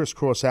and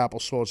crisscross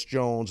applesauce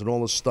Jones and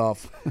all this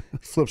stuff,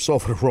 flips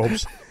over the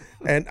ropes.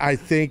 And I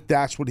think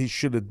that's what he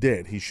should have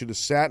did. He should have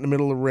sat in the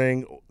middle of the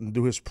ring and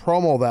do his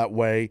promo that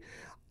way.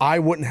 I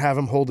wouldn't have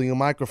him holding a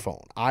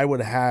microphone. I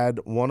would have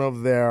had one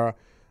of their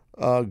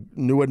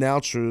new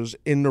announcers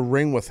in the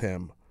ring with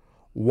him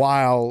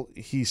while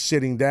he's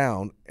sitting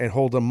down and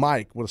hold a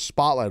mic with a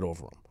spotlight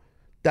over him.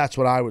 That's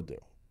what I would do.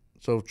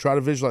 So try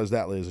to visualize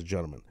that, ladies and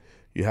gentlemen.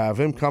 You have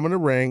him come in the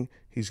ring.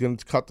 He's going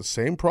to cut the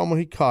same promo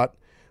he cut,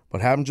 but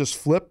have him just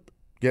flip,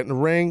 get in the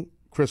ring,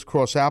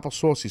 crisscross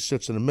applesauce. He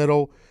sits in the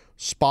middle,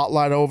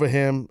 spotlight over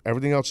him.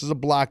 Everything else is a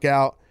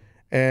blackout,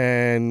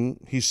 and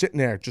he's sitting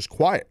there just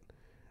quiet,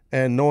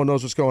 and no one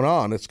knows what's going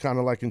on. It's kind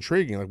of like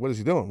intriguing. Like, what is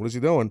he doing? What is he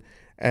doing?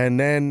 And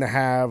then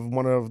have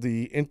one of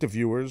the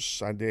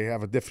interviewers, they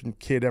have a different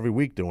kid every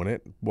week doing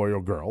it, boy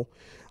or girl,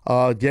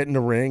 get in the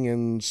ring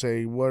and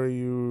say, what are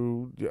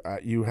you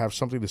have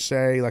something to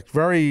say, like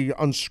very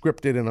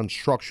unscripted and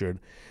unstructured,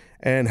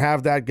 and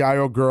have that guy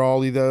or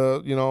girl either,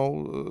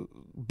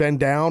 bend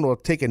down or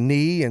take a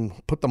knee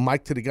and put the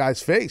mic to the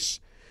guy's face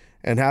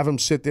and have him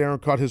sit there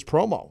and cut his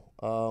promo.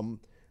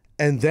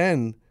 And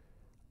then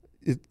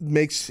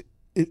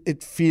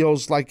it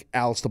feels like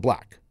Alistair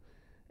Black.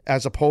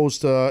 As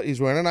opposed to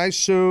he's wearing a nice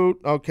suit,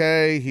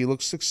 okay, he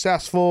looks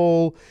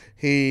successful,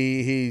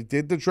 he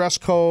did the dress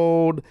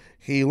code,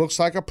 he looks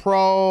like a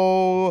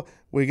pro,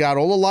 we got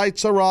all the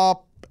lights are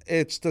up,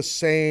 it's the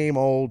same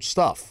old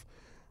stuff.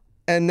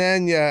 And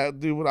then you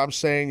do what I'm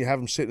saying, you have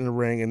him sit in the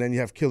ring, and then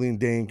you have Killian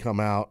Dane come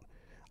out,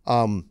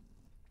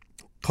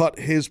 cut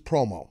his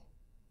promo.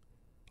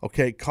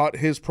 Okay, cut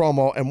his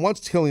promo, and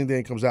once Killian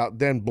Dane comes out,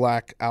 then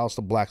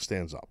Alistair Black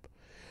stands up.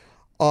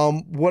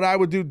 What I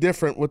would do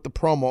different with the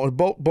promo,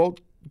 both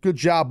good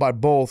job by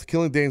both.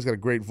 Killian Dane's got a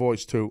great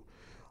voice too.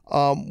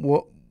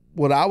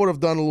 What I would have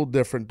done a little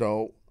different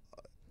though,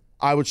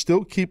 I would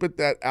still keep it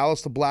that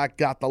Alistair Black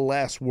got the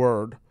last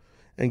word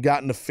and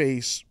got in the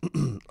face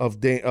of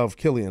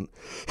Killian,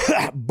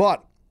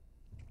 but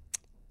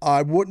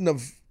I wouldn't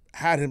have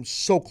had him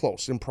so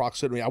close in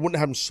proximity. I wouldn't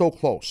have him so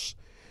close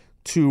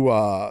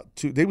to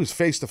they was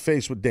face to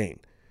face with Dane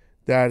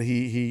that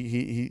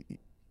he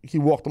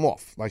walked him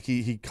off. Like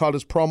he cut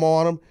his promo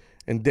on him,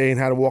 and Dane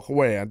had to walk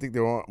away. I think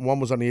one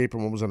was on the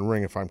apron, one was on the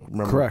ring, if I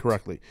remember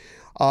correctly.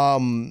 I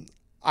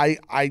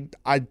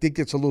think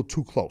it's a little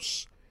too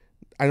close.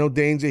 I know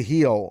Dane's a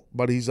heel,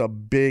 but he's a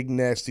big,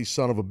 nasty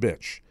son of a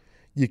bitch.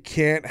 You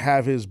can't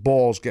have his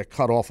balls get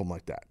cut off him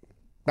like that.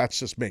 That's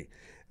just me.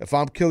 If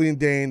I'm Killian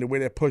Dane, the way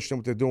they're pushing him,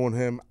 what they're doing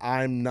him,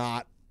 I'm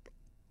not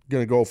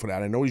going to go for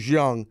that. I know he's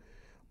young,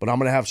 but I'm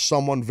going to have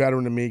someone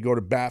veteran than me go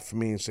to bat for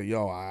me and say,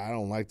 yo, I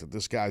don't like that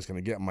this guy's going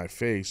to get in my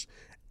face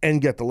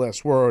and get the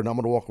last word, and I'm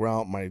going to walk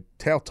around with my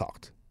tail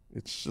tucked.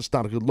 It's just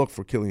not a good look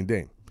for Killian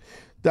Dane.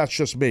 That's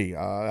just me.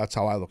 That's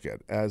how I look at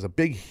it. As a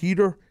big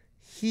heel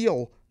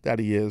that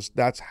he is,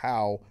 that's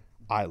how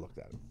I looked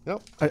at it.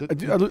 Yep.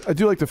 I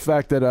do like the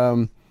fact that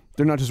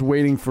they're not just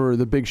waiting for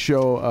the big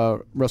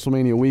show,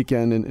 WrestleMania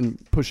weekend, and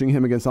pushing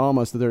him against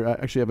Almas, that they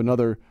actually have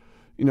another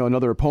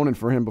opponent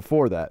for him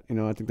before that.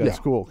 I think that's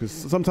cool, because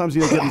sometimes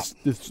you get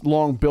this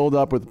long build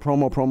up with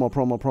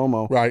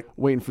promo, right?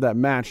 Waiting for that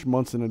match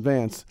months in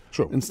advance.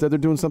 True. Instead, they're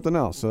doing something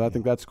else. So I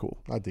think that's cool.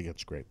 I think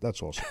it's great.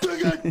 That's awesome.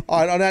 All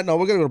right, on that note,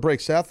 we're going to go to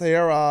break. Seth,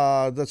 here,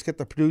 let's get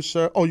the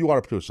producer. Oh, you are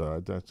a producer. I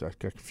got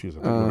confused.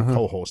 I thought you were a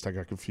co-host. I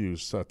got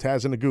confused.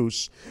 Taz and the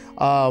Goose.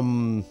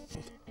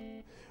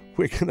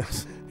 We're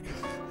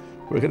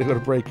gonna go to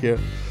break here.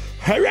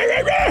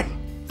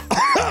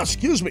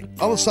 Excuse me.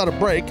 On the side of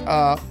break,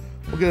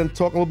 We're going to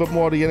talk a little bit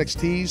more of the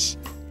NXT's.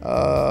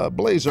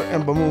 Baszler,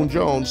 Ember Moon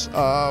Jones.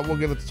 We're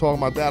going to talk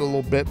about that a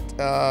little bit.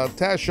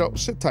 Taz Show.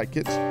 Sit tight,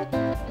 kids.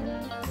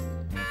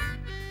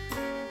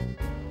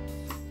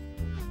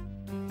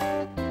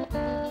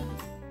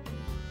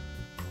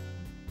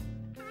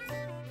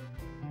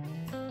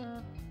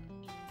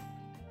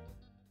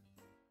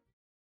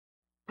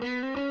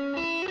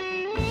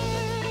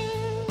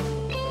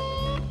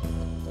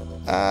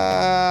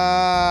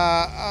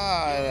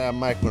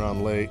 Mike went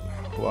on late.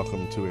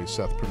 Welcome to a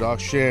Seth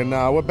production.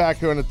 We're back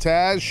here on the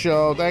Taz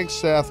Show. Thanks,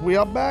 Seth. We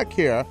are back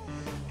here,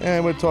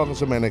 and we're talking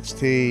some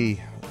NXT.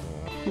 A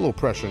little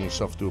pressure on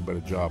yourself to do a better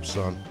job,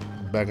 son.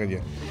 Back on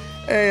you.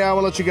 Hey, I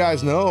want to let you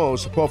guys know,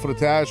 support for the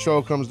Taz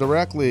Show comes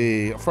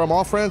directly from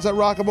our friends at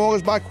Rocket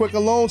Mortgage by Quicker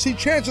Loans. See,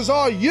 chances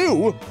are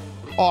you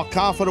are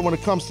confident when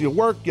it comes to your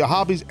work, your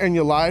hobbies, and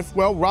your life.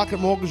 Well,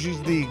 Rocket Mortgage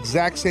uses the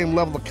exact same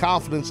level of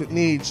confidence it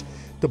needs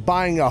to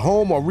buying a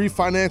home or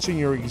refinancing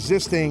your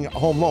existing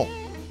home loan.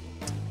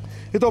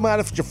 It don't matter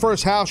if it's your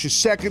first house, your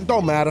second,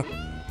 don't matter.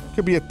 It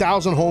could be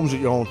 1,000 homes that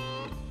you own.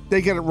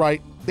 They get it right.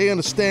 They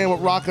understand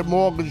what Rocket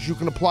Mortgage you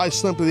can apply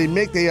simply.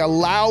 They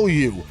allow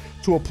you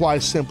to apply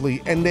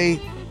simply, and they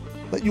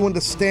let you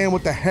understand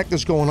what the heck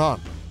is going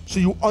on. So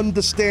you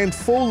understand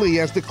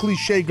fully, as the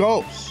cliche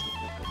goes.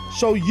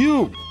 So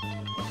you,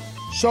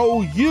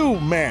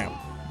 ma'am,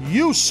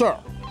 you, sir,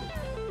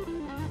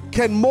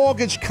 can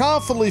mortgage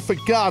confidently for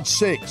God's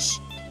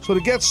sakes. So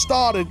to get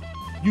started,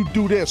 you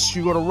do this.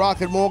 You go to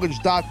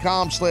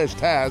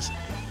rocketmortgage.com/Taz.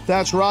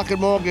 That's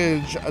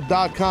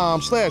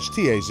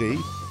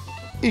rocketmortgage.com/TAZ.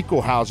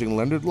 Equal housing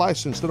lender,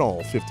 licensed in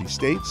all 50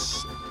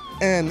 states.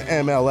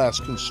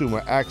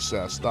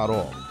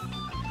 NMLSconsumeraccess.org.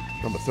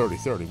 Number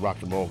 3030,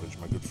 Rocket Mortgage,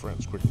 my good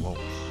friends, Quick Loans.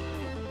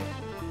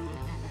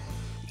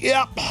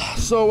 Yep.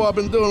 So I've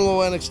been doing a little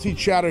NXT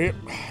chatter here,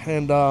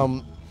 and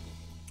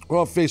we're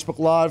on Facebook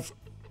Live.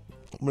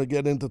 I'm going to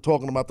get into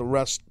talking about the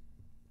rest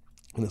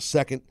in a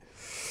second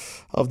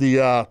of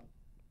the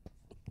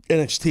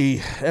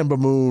NXT Ember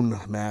Moon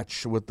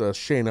match with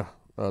Shayn,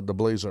 the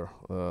Baszler.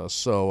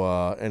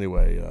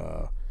 Anyway.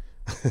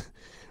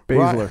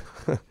 Baszler.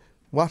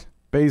 What?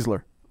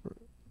 Baszler.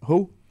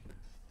 Who?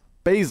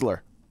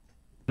 Baszler.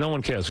 No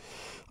one cares.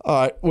 All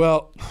right.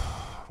 Well,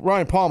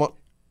 Ryan Palmer,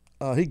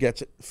 he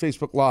gets it.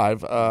 Facebook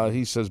Live.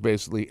 He says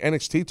basically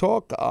NXT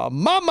talk.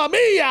 Mamma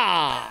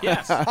mia!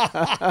 Yes.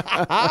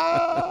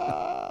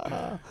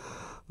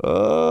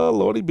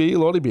 Lordy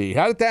B.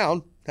 Had it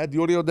down. Had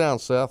the audio down,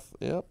 Seth.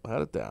 Yep,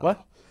 had it down.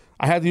 What?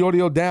 I had the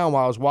audio down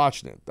while I was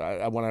watching it.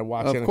 When I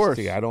watch NXT, course.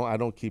 I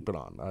don't keep it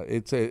on.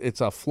 It's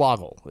a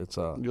floggle. It's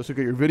a. You also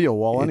get your video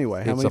wall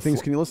anyway. How many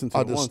things can you listen to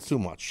at there's once? too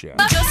much, yeah.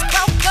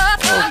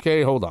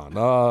 Okay, hold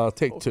on.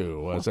 Take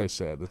two, as I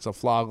said. It's a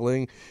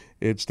floggling.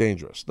 It's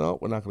dangerous. No,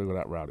 we're not going to go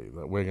that route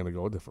either. We're going to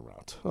go a different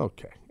route.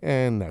 Okay,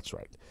 and that's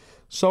right.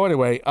 So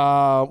anyway,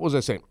 what was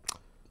I saying?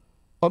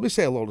 Let me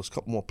say hello to a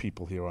couple more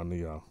people here on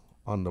the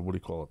what do you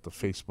call it? The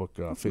Facebook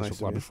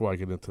Nice Live before I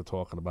get into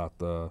talking about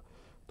the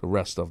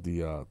rest of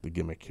the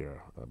gimmick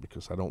here,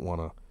 because I don't want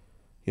to,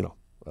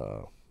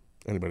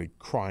 anybody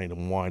crying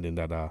and whining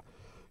that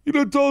you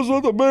didn't tell us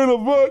about the main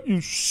event. You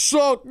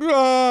suck. You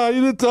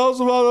didn't tell us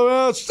about the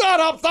main event.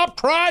 Shut up! Stop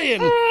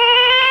crying.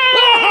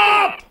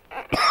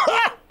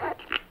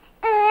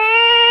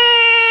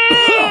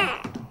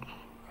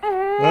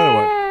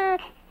 Anyway,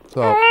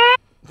 so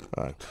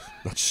all right,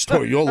 that's the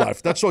story of your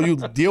life. That's all you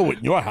deal with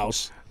in your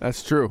house.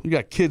 That's true. You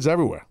got kids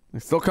everywhere. They're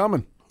still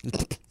coming.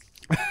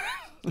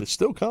 It's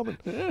still coming.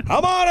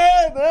 Come on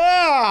in.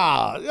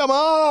 Yeah. Come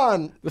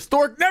on. The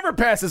stork never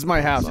passes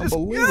my house.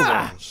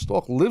 Unbelievable.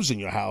 Stork lives in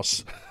your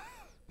house.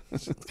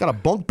 It's got a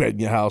bunk bed in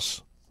your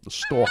house. The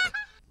stork.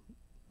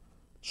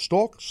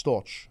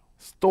 Storch.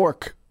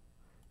 Stork.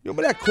 You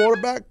remember that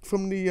quarterback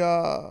from the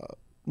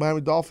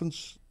Miami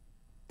Dolphins?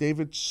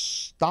 David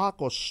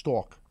Stock or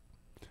Stork?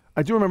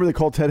 I do remember they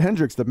called Ted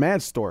Hendricks the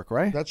Mad Stork,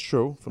 right? That's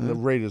true. From the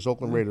Raiders,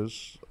 Oakland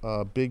Raiders.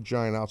 Big,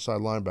 giant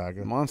outside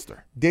linebacker.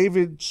 Monster.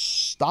 David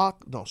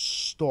Stock? No,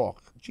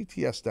 Stork.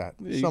 GTS that.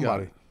 Yeah,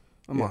 Somebody.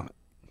 I'm on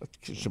it.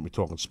 Shouldn't be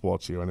talking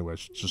sports here anyway.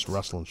 It's just a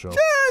wrestling show.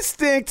 Just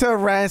stick to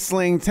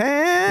wrestling,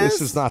 Taz.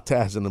 This is not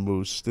Taz and the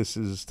Moose. This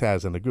is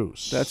Taz and the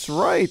Goose. That's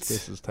right.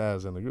 This is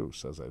Taz and the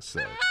Goose, as I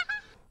say.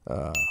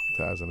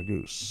 Taz and the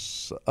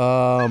Goose.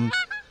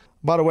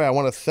 By the way, I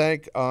want to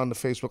thank on the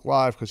Facebook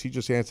Live because he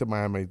just answered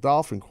my Miami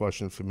Dolphin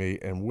question for me.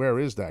 And where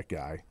is that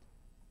guy?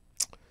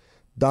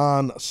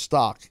 Don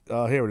Stock.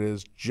 Here it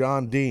is.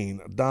 John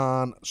Dean.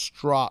 Don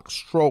Strock.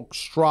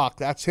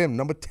 That's him.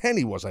 Number 10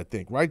 he was, I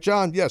think. Right,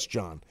 John? Yes,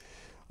 John.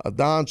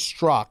 Don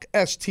Strock.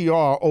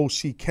 Strock.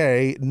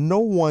 No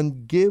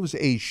one gives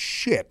a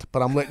shit,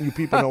 but I'm letting you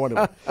people know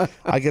anyway.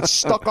 I get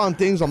stuck on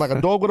things. I'm like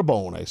a dog with a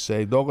bone, I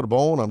say. Dog with a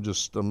bone. I'm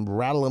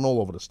rattling all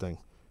over this thing.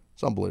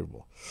 It's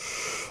unbelievable.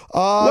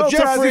 Jeffrey,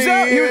 Jeffrey,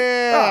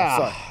 yeah.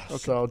 sorry. Okay.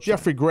 So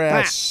Jeffrey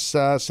Grass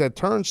said,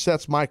 turn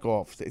Seth's mic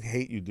off. They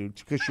hate you, dude,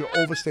 because you're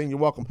overstaying your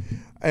welcome.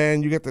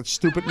 And you get that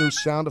stupid new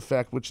sound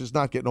effect, which is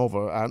not getting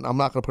over. And I'm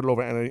not going to put it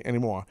over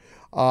anymore.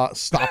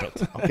 Stop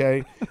it,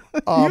 okay?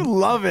 You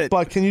love it.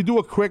 But can you do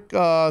a quick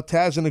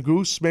Taz and the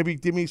Goose? Maybe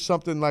give me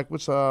something like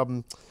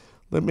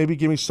maybe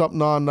give me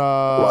something on.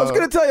 Well, I was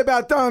going to tell you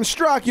about Don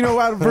Strock,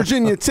 out of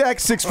Virginia Tech,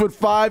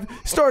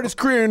 6'5", started his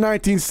career in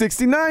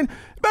 1969.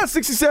 About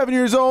 67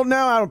 years old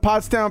now, out of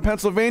Pottstown,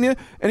 Pennsylvania,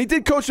 and he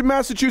did coach the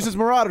Massachusetts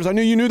Marauders. I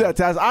knew you knew that,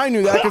 Taz. I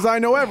knew that because I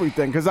know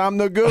everything because I'm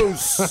the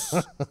Goose.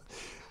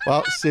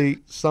 Well, see,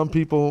 some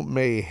people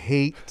may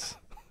hate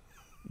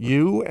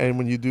you and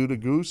when you do the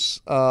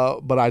Goose,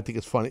 but I think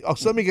it's funny. Oh,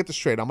 so let me get this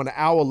straight. I'm an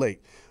hour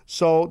late.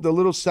 So the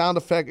little sound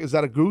effect, is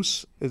that a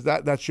goose?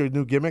 That's your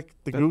new gimmick?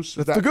 The goose?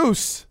 That's the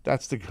Goose.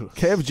 That's the Goose.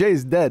 KFJ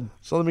is dead.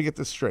 So let me get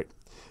this straight.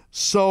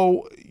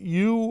 So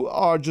you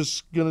are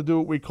just going to do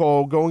what we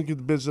call going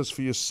into business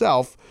for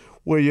yourself,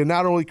 where you're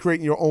not only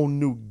creating your own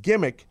new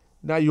gimmick,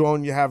 now you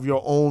have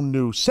your own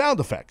new sound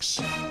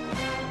effects.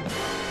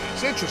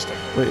 It's interesting.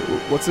 Wait,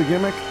 what's the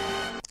gimmick?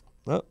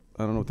 Oh,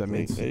 I don't know what that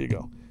means. there you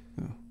go.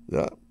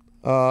 Yeah.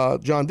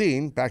 John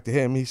Dean, back to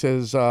him, he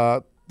says,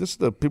 this is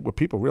what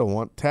people really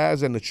want,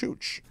 Taz and the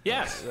Chooch.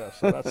 Yes. Yeah,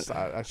 so that's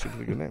actually a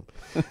pretty good name.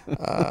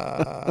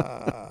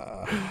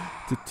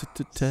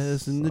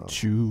 Taz and the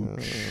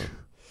Chooch.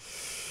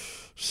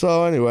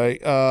 So anyway,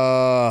 is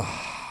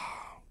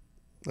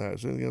there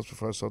anything else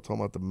before I start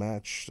talking about the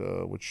match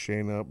with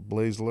Shayna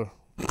Baszler?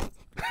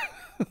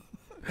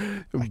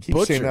 I keep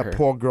saying that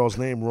poor girl's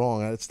name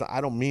wrong. I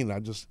don't mean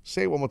that. Just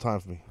say it one more time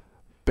for me.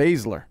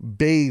 Baszler.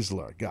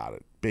 Baszler. Got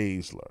it.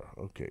 Baszler.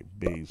 Okay,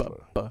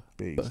 Baszler.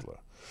 Baszler.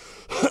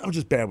 I'm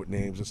just bad with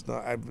names. It's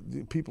not.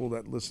 People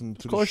that listen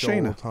to the show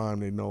all the time,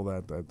 they know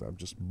that I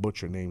just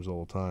butcher names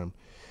all the time.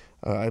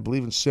 I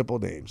believe in simple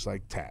names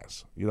like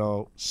Taz.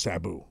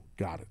 Sabu.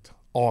 Got it.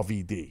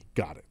 RVD,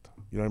 got it.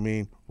 You know what I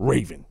mean?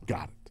 Raven,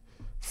 got it.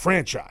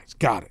 Franchise,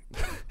 got it.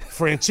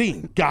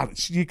 Francine, got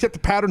it. You get the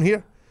pattern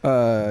here?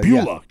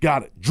 Beulah,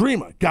 got it.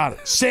 Dreamer, got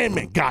it.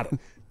 Sandman, got it.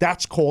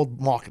 That's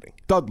called marketing.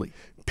 Dudley.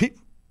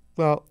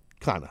 Well,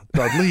 kind of.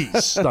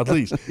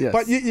 Dudleys. Yes.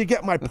 But you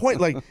get my point.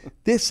 Like,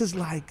 this is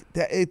like,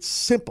 it's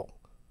simple.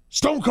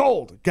 Stone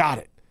Cold, got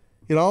it.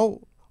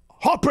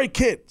 Heartbreak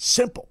Kid,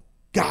 simple,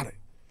 got it.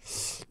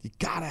 You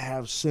got to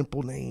have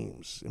simple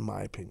names, in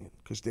my opinion,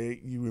 because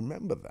you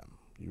remember them.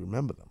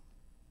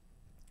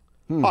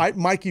 All right,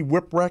 Mikey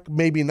Whipwreck,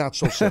 maybe not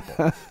so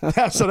simple.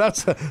 So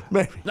that's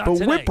maybe. Not But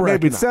today.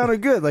 Whipwreck, it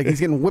sounded good. Like he's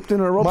getting whipped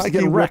into the ropes. Mikey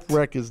getting wrecked.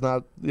 Whipwreck is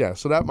not. Yeah,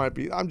 so that might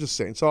be. I'm just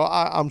saying. So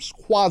I'm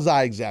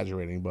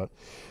quasi-exaggerating, but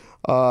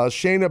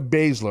Shayna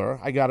Baszler,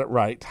 I got it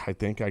right. I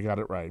think I got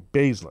it right.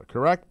 Baszler,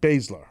 correct?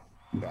 Baszler.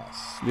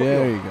 Yes.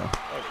 There you go.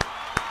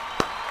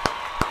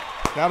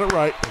 Got it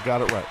right. I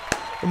got it right.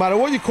 No matter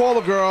what you call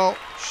the girl,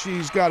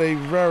 she's got a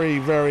very,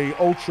 very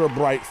ultra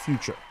bright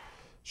future.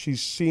 She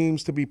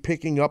seems to be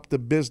picking up the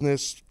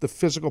business, the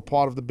physical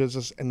part of the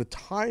business, and the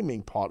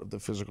timing part of the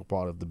physical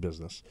part of the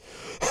business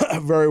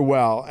very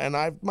well. And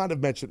I might have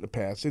mentioned in the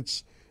past,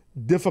 it's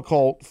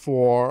difficult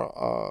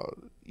for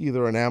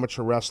either an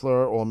amateur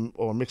wrestler or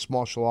a mixed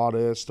martial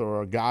artist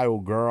or a guy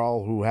or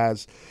girl who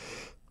has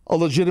a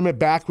legitimate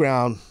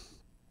background,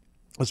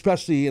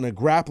 especially in a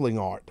grappling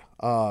art,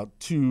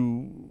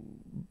 to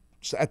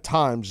at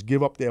times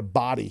give up their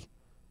body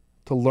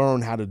to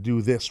learn how to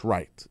do this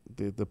right,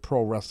 the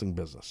pro wrestling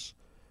business.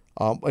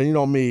 And you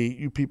know me,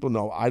 you people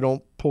know, I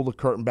don't pull the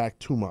curtain back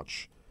too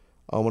much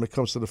when it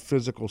comes to the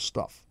physical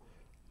stuff.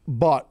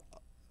 But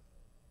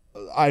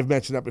I've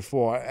mentioned that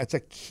before. It's a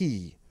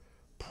key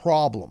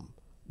problem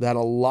that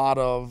a lot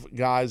of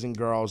guys and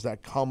girls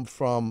that come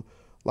from,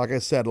 like I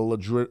said, a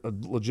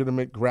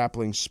legitimate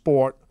grappling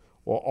sport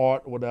or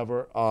art,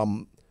 whatever,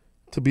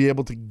 to be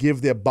able to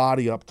give their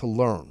body up to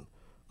learn.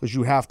 Because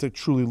you have to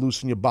truly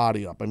loosen your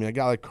body up. I mean, a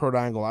guy like Kurt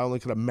Angle, I only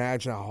could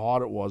imagine how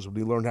hard it was when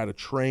he learned how to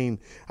train.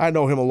 I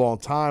know him a long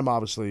time,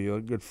 obviously, a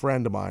good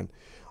friend of mine.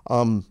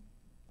 I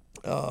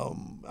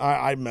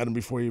met him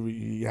before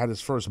he had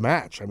his first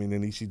match. I mean,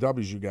 in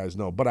ECW, as you guys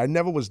know. But I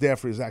never was there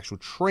for his actual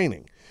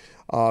training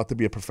to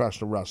be a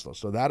professional wrestler.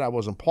 So that I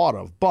wasn't part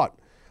of. But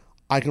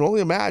I can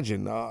only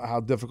imagine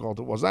how difficult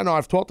it was. I know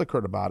I've talked to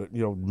Kurt about it,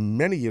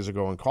 many years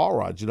ago in car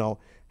rides,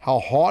 how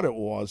hard it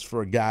was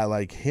for a guy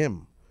like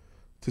him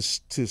to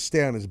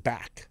stay on his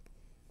back.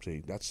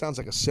 See, that sounds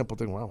like a simple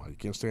thing. Wow, you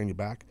can't stay on your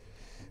back?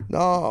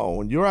 No,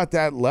 when you're at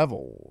that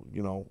level,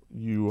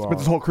 you spent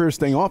his whole career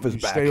staying off his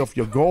back. Stay off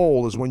your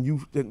goal is when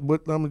you.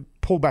 Let me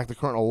pull back the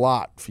curtain a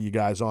lot for you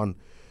guys on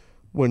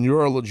when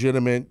you're a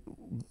legitimate,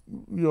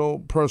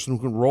 person who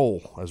can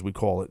roll, as we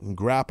call it, and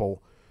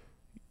grapple.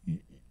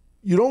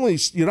 You're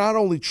not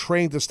only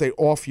trained to stay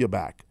off your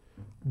back,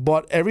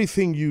 but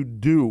everything you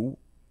do,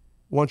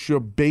 once your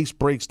base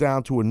breaks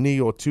down to a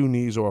knee or two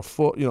knees or a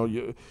foot,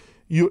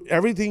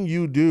 everything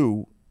you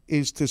do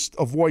is to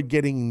avoid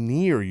getting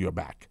near your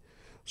back.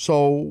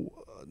 So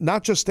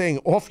not just staying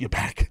off your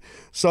back.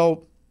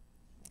 So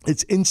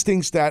It's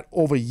instincts that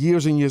over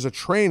years and years of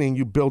training,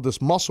 you build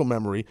this muscle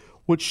memory,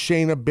 which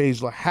Shayna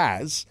Baszler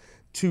has,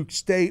 to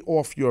stay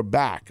off your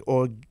back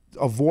or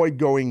avoid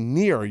going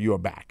near your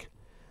back.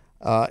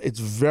 It's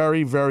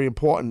very, very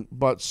important,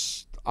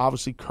 but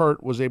obviously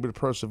Kurt was able to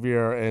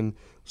persevere, and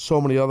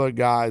so many other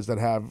guys that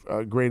have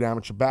great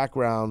amateur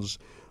backgrounds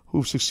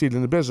who've succeeded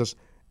in the business.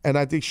 And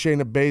I think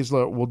Shayna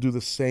Baszler will do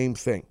the same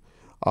thing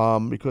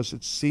because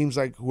it seems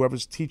like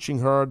whoever's teaching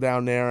her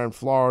down there in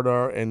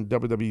Florida and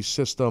WWE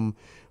system,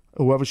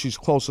 whoever she's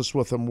closest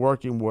with and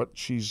working with,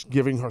 she's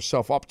giving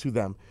herself up to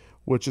them,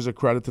 which is a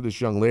credit to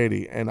this young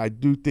lady. And I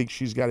do think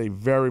she's got a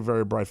very,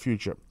 very bright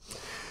future.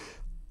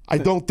 I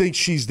don't think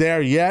she's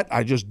there yet.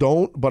 I just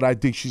don't, but I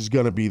think she's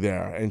going to be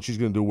there, and she's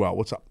going to do well.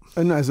 What's up?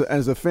 And as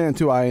a fan,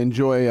 too, I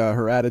enjoy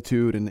her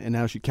attitude and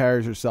how she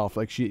carries herself.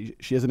 Like, she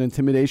has an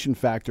intimidation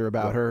factor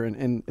about her,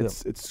 and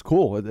it's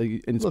cool,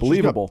 and it's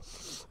believable.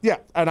 Yeah,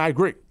 and I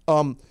agree.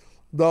 The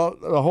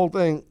whole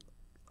thing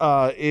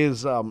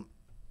is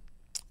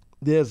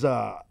there's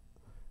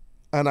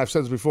and I've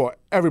said this before,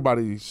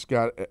 everybody's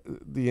got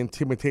the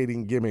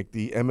intimidating gimmick,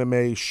 the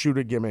MMA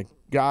shooter gimmick,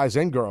 guys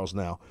and girls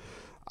now.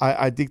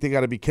 I think they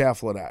got to be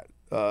careful of that.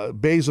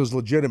 Baszler's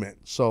legitimate,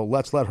 so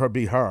let's let her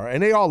be her.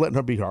 And they are letting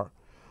her be her.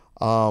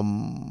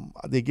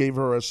 They gave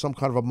her some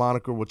kind of a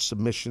moniker with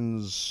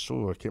submissions.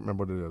 Oh, I can't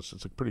remember what it is.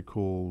 It's a pretty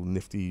cool,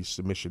 nifty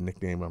submission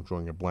nickname. I'm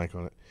drawing a blank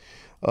on it.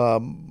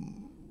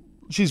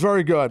 She's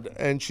very good,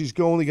 and she's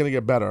only going to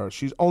get better.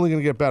 She's only going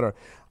to get better.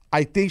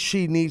 I think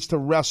she needs to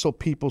wrestle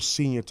people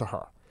senior to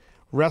her.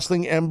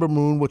 Wrestling Ember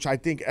Moon, which I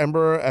think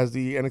Ember, as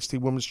the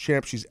NXT Women's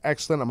Champ, she's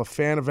excellent. I'm a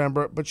fan of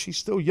Ember, but she's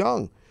still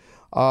young.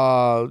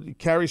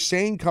 Carrie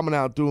Shayn coming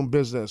out doing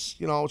business.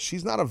 You know,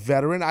 she's not a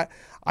veteran.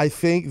 I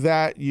think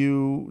that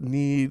you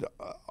need,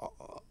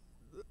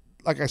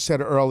 like I said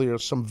earlier,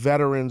 some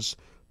veterans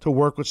to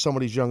work with some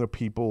of these younger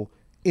people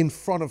in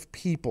front of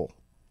people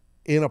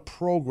in a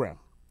program,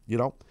 you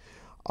know.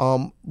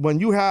 When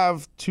you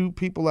have two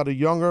people that are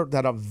younger,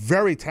 that are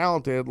very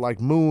talented, like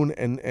Moon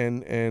and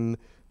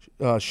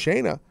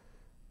Shayna,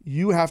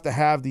 you have to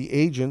have the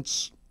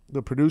agents,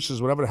 the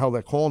producers, whatever the hell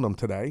they're calling them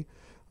today,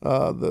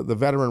 the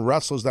veteran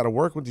wrestlers that are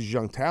working with these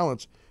young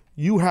talents,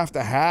 you have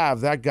to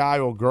have that guy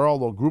or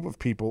girl or group of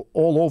people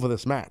all over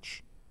this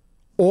match.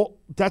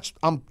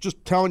 I'm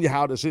just telling you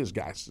how this is,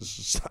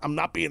 guys. I'm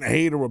not being a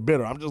hater or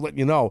bitter. I'm just letting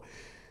you know.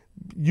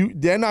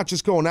 They're not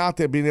just going out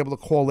there being able to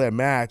call their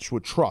match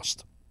with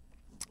trust.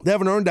 They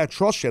haven't earned that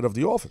trust yet of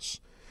the office.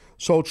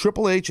 So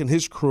Triple H and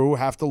his crew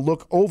have to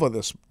look over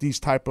these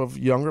type of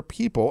younger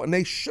people, and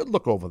they should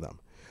look over them.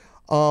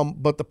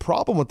 But the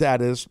problem with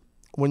that is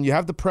when you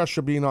have the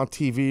pressure being on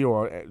TV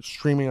or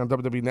streaming on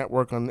WWE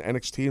Network, on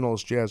NXT and all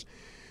this jazz,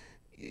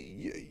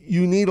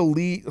 you need a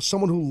lead,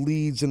 someone who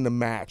leads in the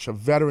match, a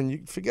veteran.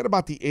 You forget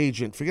about the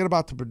agent, forget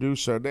about the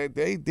producer.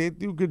 They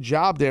do a good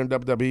job there in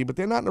WWE, but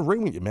they're not in the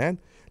ring with you, man.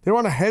 They're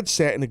on a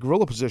headset in a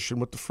gorilla position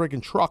with the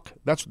friggin' truck.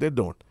 That's what they're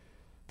doing.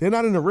 They're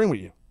not in the ring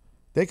with you.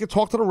 They can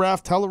talk to the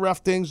ref, tell the ref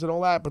things and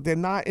all that, but they're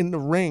not in the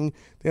ring.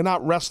 They're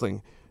not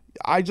wrestling.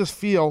 I just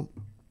feel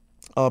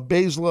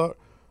Baszler,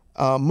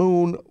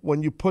 Moon,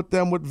 when you put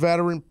them with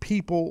veteran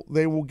people,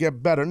 they will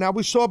get better. Now,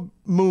 we saw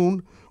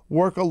Moon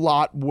work a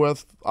lot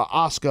with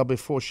Asuka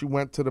before she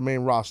went to the main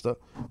roster,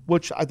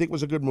 which I think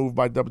was a good move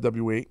by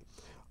WWE,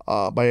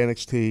 by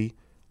NXT.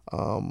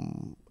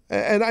 And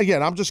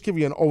again, I'm just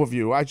giving you an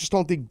overview. I just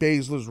don't think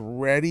Baszler's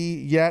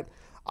ready yet.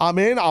 I'm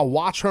in. I'll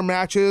watch her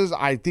matches.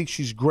 I think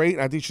she's great.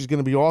 I think she's going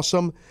to be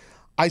awesome.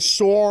 I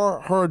saw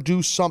her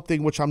do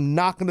something which I'm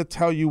not going to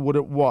tell you what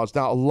it was.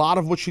 Now, a lot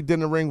of what she did in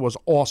the ring was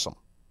awesome.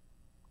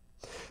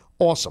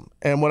 Awesome.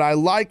 And what I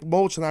like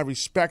most and I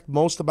respect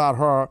most about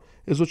her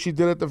is what she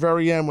did at the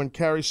very end when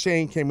Carrie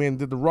Shayn came in,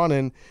 did the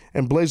run-in,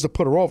 and Baszler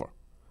put her over.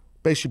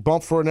 Basically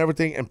bumped for her and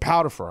everything and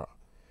powder for her.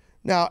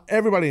 Now,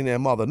 everybody and their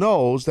mother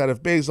knows that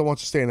if Baszler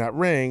wants to stay in that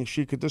ring,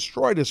 she could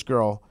destroy this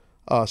girl,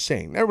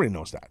 Shayn. Everybody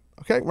knows that.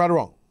 Okay, right or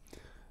wrong?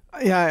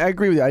 Yeah, I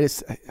agree with you.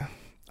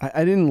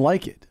 I didn't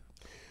like it.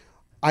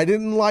 I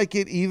didn't like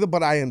it either,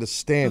 but I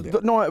understand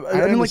it. No, I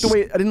didn't like the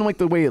way. I didn't like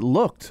the way it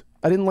looked.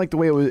 I didn't like the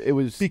way it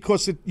was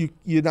because you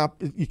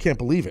can't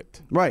believe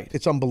it. Right.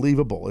 It's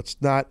unbelievable. It's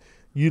not.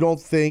 You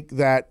don't think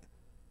that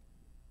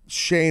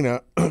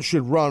Shayna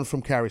should run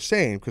from Carrie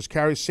Shayn because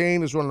Carrie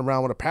Shayn is running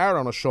around with a parrot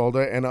on her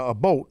shoulder and a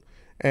boat,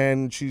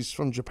 and she's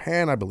from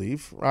Japan, I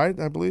believe. Right,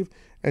 I believe.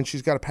 And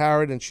she's got a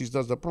parrot, and she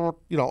does the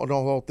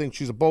whole thing.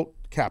 She's a boat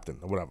captain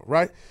or whatever,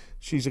 right?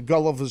 She's a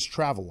Gulliver's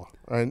traveler,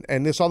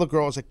 and this other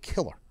girl is a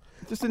killer.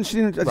 She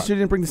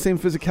didn't bring the same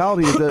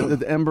physicality as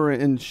the Ember,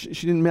 and she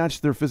didn't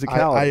match their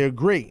physicality. I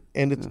agree,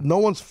 and it's no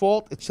one's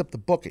fault except the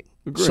booking.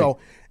 Agreed. So,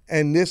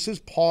 and this is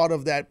part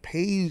of that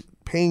paying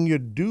your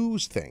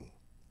dues thing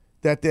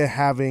that they're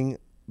having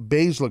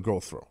Baszler go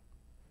through.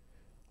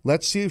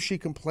 Let's see if she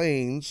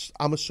complains.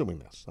 I'm assuming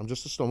this. I'm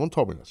just assuming. No one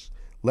told me this.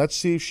 Let's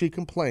see if she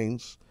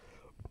complains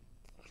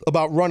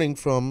about running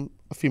from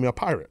a female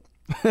pirate.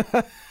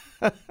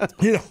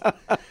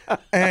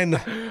 And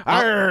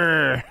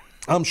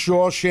I'm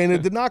sure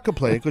Shayna did not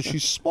complain because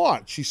she's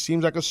smart. She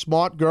seems like a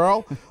smart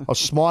girl, a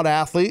smart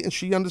athlete, and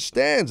she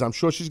understands. I'm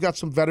sure she's got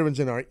some veterans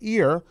in her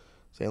ear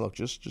saying, look,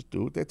 just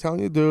do what they're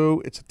telling you to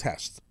do. It's a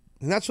test.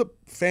 And that's what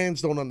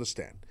fans don't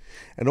understand.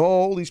 And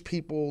all these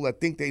people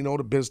that think they know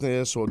the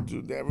business, or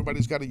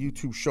everybody's got a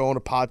YouTube show and a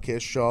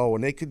podcast show,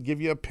 and they could give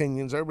you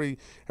opinions.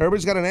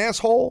 Everybody's got an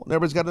asshole, and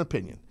everybody's got an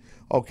opinion.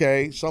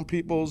 Okay? Some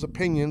people's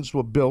opinions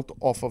were built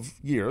off of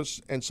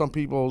years, and some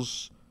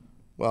people's,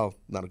 well,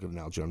 not a good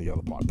analogy on the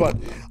other part. But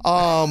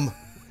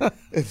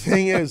the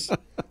thing is,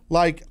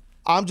 like,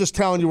 I'm just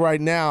telling you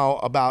right now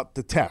about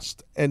the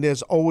test, and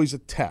there's always a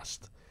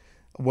test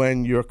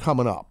when you're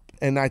coming up.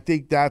 And I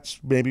think that's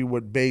maybe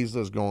what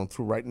Baszler's going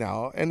through right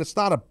now. And it's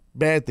not a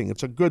bad thing.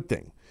 It's a good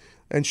thing.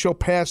 And she'll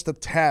pass the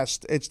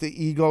test. It's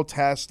the ego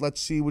test. Let's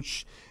see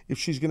if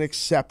she's going to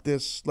accept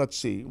this. Let's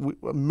see.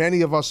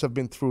 Many of us have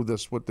been through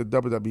this with the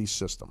WWE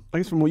system. I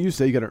guess from what you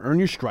say, you got to earn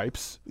your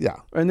stripes. Yeah.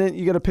 And then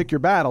you got to pick your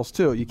battles,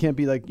 too. You can't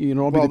be like, you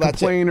don't want to be the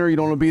complainer. You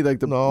don't want to be like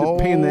the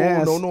pain in the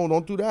ass. No,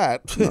 don't do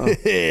that. No.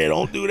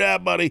 Don't do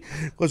that, buddy.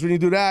 Because when you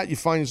do that, you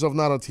find yourself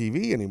not on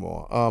TV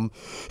anymore.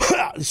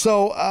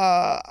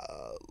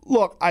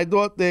 Look, I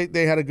thought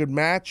they had a good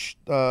match,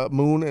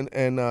 Moon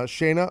and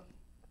Shayna.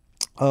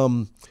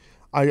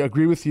 I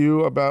agree with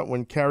you about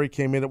when Carrie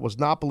came in. It was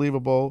not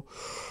believable.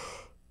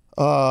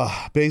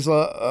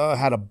 Baszler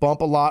had a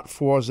bump a lot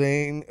for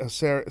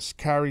Zayn.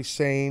 Carrie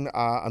saying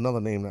another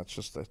name that's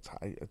just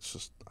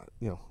that's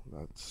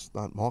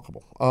not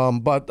markable.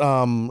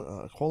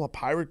 Call a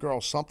pirate girl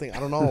something. I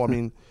don't know. I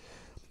mean,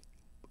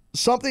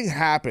 something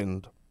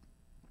happened,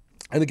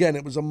 and again,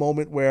 it was a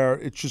moment where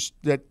it's just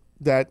that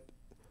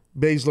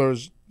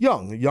Baszler's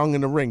young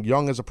in the ring,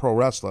 young as a pro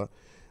wrestler.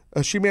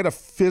 She made a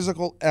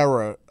physical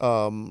error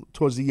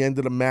towards the end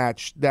of the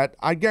match that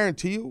I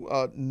guarantee you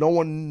no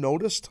one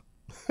noticed.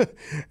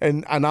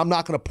 and I'm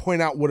not going to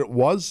point out what it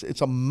was.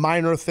 It's a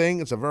minor thing.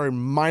 It's a very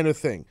minor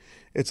thing.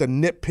 It's a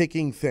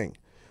nitpicking thing.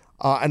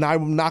 And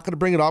I'm not going to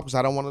bring it up because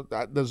I don't want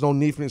to. There's no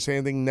need for me to say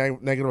anything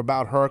negative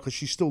about her because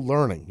she's still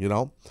learning, you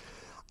know.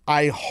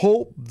 I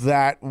hope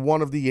that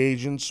one of the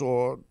agents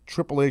or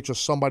Triple H or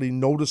somebody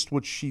noticed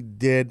what she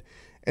did.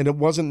 And it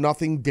wasn't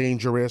nothing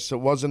dangerous. It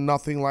wasn't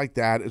nothing like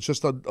that. It's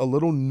just a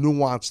little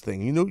nuanced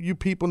thing. You know, you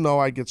people know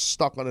I get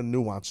stuck on the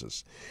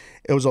nuances.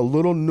 It was a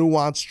little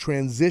nuanced,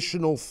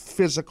 transitional,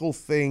 physical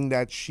thing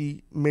that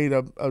she made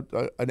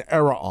an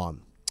error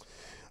on.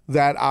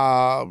 That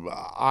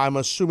I'm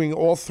assuming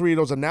all three of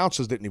those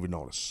announcers didn't even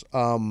notice.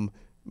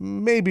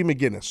 Maybe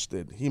McGinnis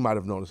did. He might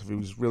have noticed if he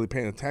was really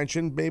paying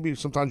attention. Maybe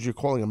sometimes you're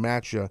calling a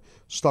match, you're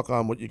stuck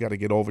on what you got to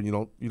get over,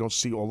 and you don't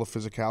see all the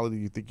physicality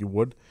you think you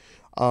would.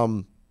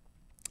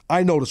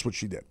 I noticed what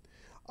she did.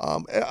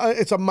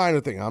 It's a minor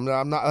thing. I'm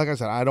not like I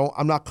said.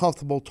 I'm not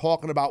comfortable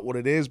talking about what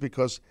it is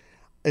because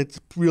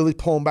it's really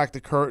pulling back the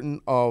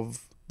curtain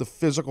of the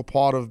physical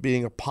part of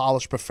being a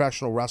polished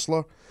professional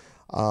wrestler.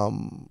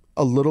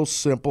 A little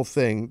simple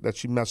thing that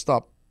she messed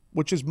up,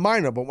 which is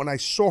minor. But when I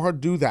saw her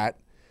do that,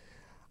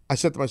 I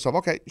said to myself,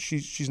 "Okay,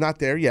 she's not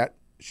there yet.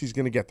 She's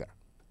going to get there."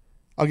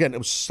 Again, it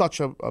was such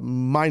a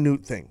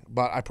minute thing,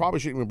 but I probably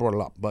shouldn't even brought it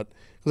up. But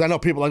because I know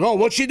people are like, oh,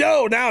 what'd she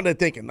do? Now they're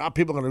thinking, now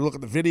people are going to look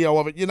at the video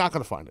of it. You're not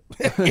going to find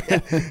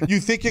it. You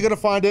think you're going to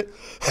find it?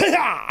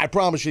 I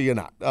promise you're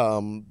not.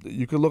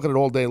 You can look at it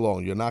all day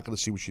long. You're not going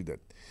to see what she did.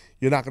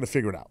 You're not going to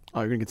figure it out.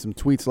 Oh, you're going to get some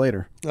tweets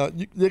later.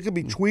 There could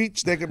be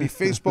tweets. There could be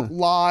Facebook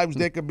Lives.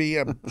 There could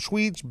be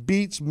tweets,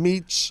 beats,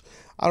 meets.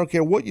 I don't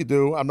care what you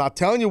do. I'm not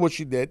telling you what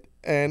she did.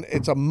 And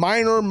it's a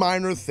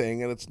minor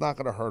thing, and it's not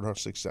going to hurt her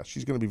success.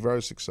 She's going to be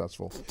very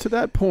successful. To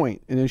that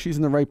point, and she's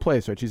in the right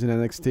place, right? She's in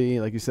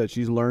NXT. Like you said,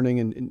 she's learning,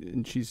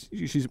 and she's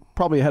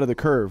probably ahead of the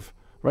curve,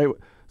 right?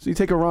 So you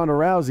take a Ronda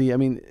Rousey, I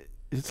mean,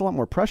 it's a lot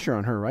more pressure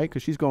on her, right?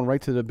 Because she's going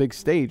right to the big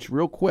stage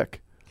real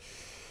quick.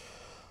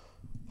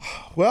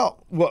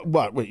 Well,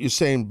 what? Wait, you're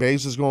saying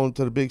Baszler's going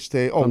to the big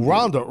stage? Oh,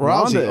 Ronda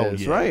Rousey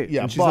is, right.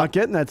 Yeah, and she's not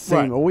getting that same.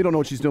 Right. Well, we don't know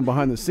what she's doing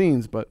behind the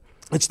scenes, but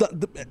it's not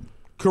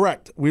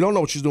correct. We don't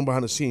know what she's doing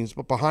behind the scenes,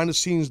 but behind the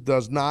scenes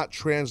does not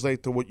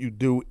translate to what you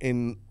do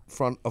in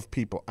front of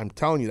people. I'm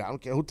telling you that. I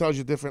don't care who tells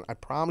you different. I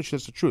promise you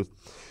it's the truth.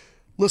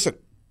 Listen,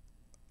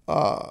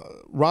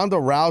 Ronda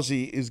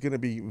Rousey is going to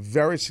be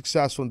very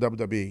successful in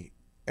WWE,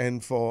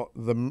 and for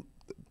the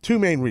two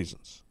main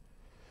reasons,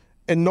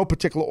 in no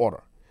particular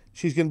order.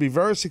 She's going to be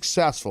very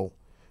successful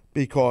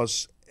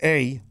because,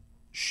 A,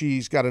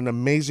 she's got an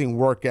amazing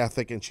work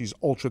ethic and she's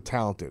ultra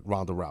talented,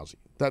 Ronda Rousey.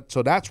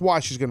 So that's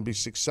why she's going to be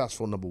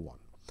successful, number one.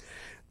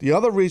 The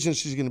other reason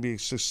she's going to be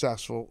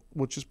successful,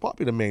 which is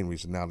probably the main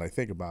reason now that I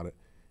think about it,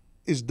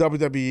 is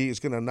WWE is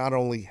going to not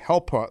only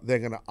help her, they're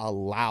going to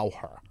allow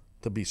her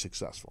to be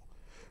successful.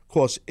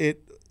 Because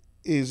it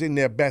is in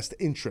their best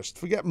interest.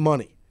 Forget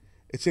money.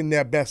 It's in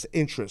their best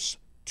interest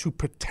to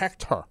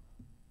protect her.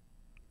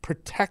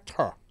 Protect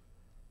her.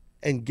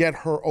 And get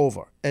her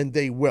over, and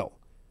they will.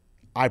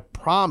 I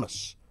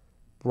promise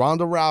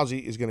Ronda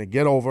Rousey is going to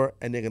get over,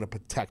 and they're going to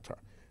protect her.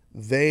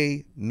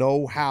 They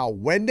know how.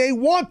 When they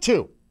want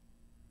to.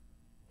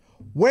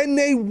 When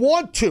they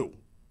want to.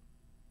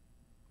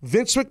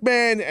 Vince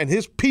McMahon and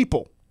his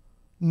people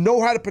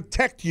know how to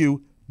protect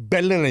you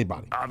better than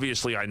anybody.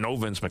 Obviously, I know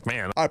Vince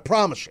McMahon. I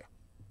promise you.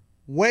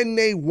 When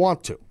they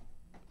want to.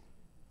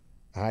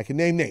 I can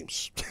name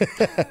names.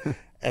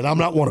 And I'm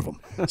not one of them.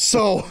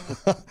 So,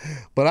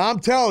 but I'm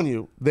telling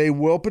you, they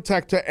will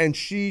protect her, and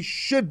she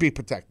should be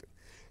protected.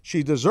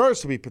 She deserves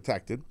to be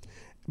protected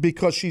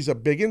because she's a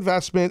big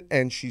investment,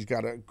 and she's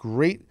got a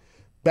great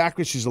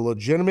background. She's a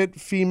legitimate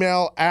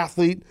female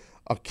athlete,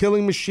 a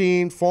killing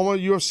machine, former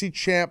UFC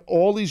champ,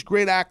 all these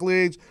great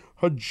accolades,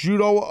 her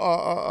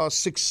judo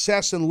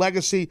success and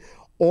legacy,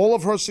 all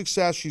of her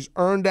success, she's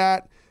earned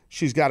that.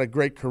 She's got a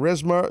great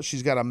charisma.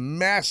 She's got a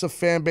massive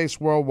fan base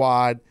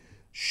worldwide.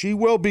 She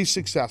will be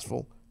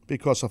successful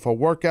because of her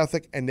work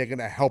ethic, and they're going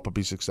to help her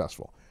be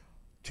successful.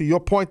 To your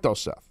point, though,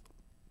 Seth,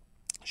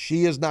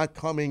 she is not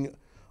coming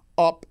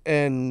up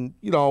and,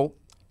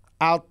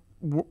 out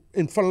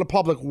in front of the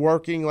public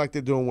working like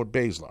they're doing with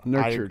Baszler.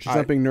 Nurtured. She's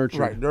not being nurtured.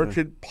 Right,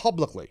 nurtured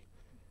publicly,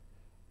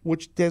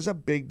 which there's a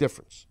big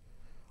difference.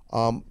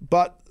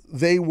 But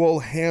they will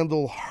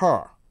handle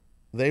her.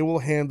 They will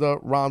handle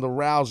Ronda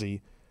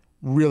Rousey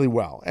really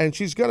well, and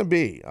she's going to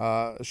be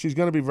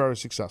very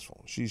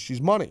successul.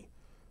 She's money,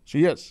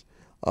 she is,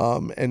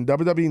 and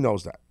WWE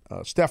knows that.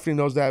 Stephanie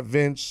knows that.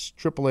 Vince,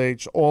 Triple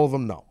H, all of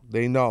them know.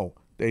 They know,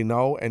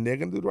 and they're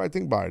going to do the right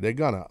thing by her. They're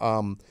gonna.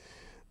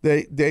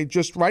 They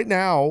just right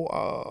now,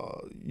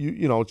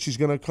 she's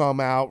going to come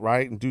out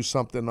right and do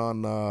something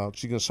on.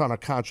 She's going to sign a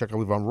contract, I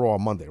believe, on Raw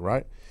on Monday,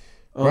 right?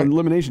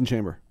 Elimination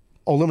Chamber.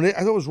 Oh, Elimination.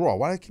 I thought it was Raw.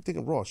 Why do I keep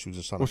thinking Raw? She was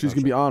just signing. Well, she's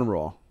going to be on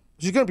Raw.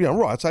 She's going to be on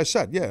Raw. That's what I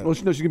said, yeah. Well,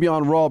 she's going to be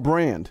on Raw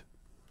brand.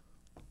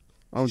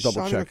 I'll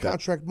double check signing a that.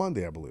 Contract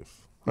Monday, I believe.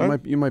 Right?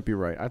 You might be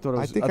right. I thought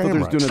I think I I thought am they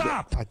were right. doing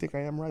Stop! I think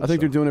I am right. I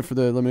think they're doing it for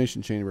the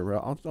Elimination Chamber.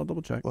 I'll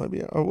double check. Well,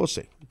 maybe, we'll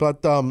see.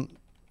 But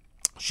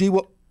she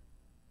will.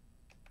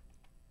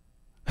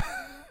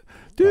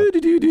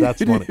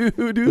 That's funny.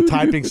 The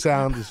typing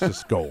sound is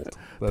just gold.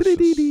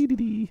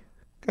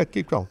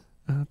 Keep going.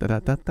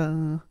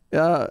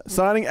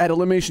 Signing at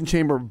Elimination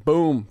Chamber.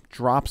 Boom.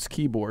 Drops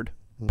keyboard.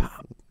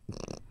 Pop.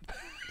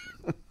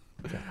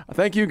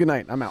 Thank you. Good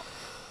night. I'm out.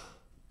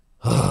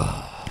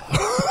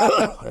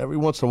 Every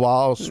once in a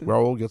while, a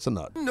squirrel gets a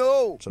nut.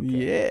 No. It's okay.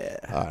 Yeah.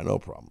 All right, no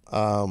problem.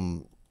 Oh,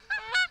 my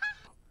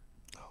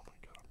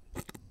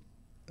God.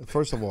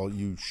 First of all,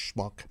 you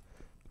schmuck.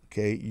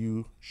 Okay,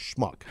 you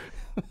schmuck.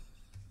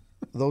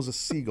 Those are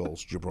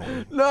seagulls,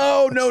 jabroni.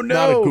 No.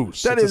 Not a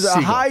goose. That It's is a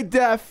seagull.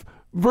 high-def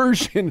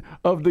version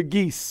of the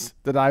geese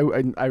that I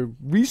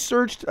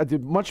researched. I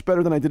did much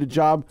better than I did a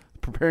job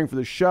preparing for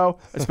the show.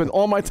 I spent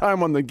all my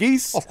time on the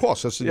geese. Of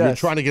course, you're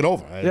trying to get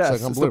over. It's yes, like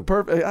it's the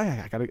unbelievable. perfect.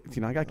 I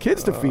got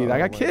kids to feed. I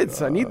got kids.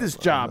 God, I need this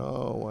job.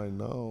 I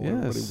know. Yes.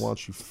 Everybody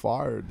wants you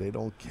fired. They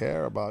don't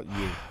care about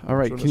you. All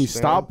right, can you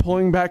stop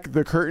pulling back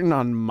the curtain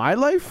on my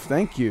life?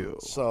 Thank you.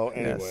 So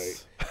anyway,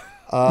 Yes.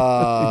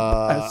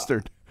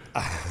 Bastard.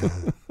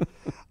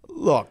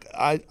 Look,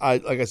 I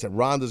like I said,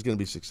 Ronda's going to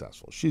be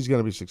successful. She's going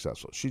to be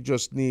successful. She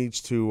just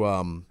needs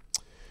to.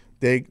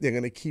 They're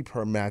going to keep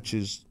her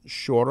matches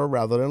shorter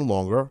rather than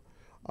longer.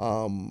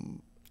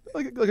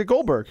 Like a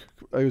Goldberg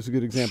is a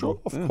good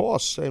example. Sure, of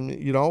course. And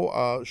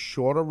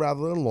shorter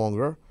rather than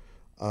longer.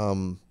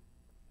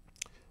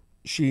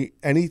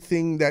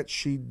 Anything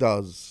she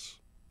does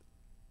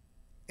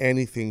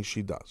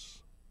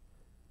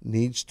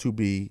needs to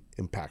be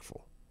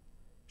impactful.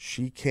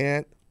 She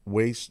can't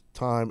waste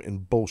time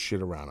and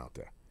bullshit around out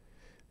there.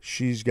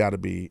 She's got to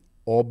be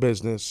all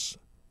business,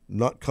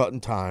 nut cutting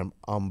time.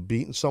 I'm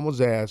beating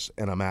someone's ass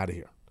and I'm out of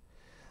here.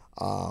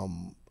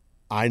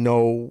 I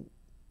know,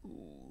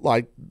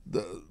 like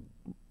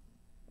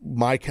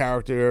my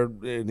character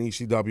in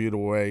ECW, the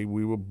way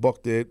we were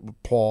booked it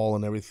with Paul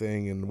and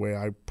everything, and the way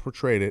I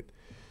portrayed it.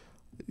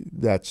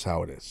 That's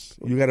how it is.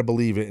 You got to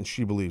believe it, and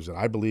she believes it.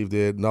 I believed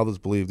it, and others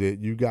believed it.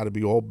 You got to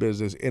be all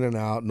business, in and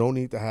out. No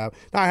need to have.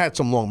 Now I had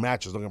some long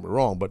matches. Don't get me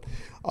wrong, but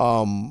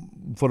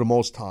for the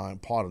most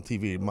part on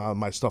TV,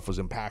 my stuff was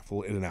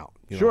impactful, in and out.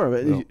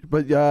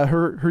 But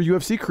her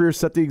UFC career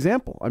set the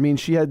example. I mean,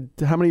 she had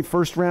how many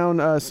first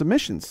round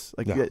submissions?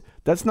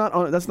 That's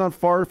not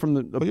far from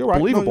the you're right.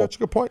 believable. No, that's a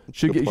good point.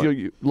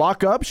 You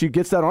lock up. She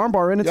gets that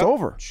armbar in. It's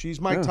over. She's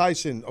Mike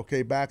Tyson.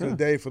 Okay, back in the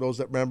day, for those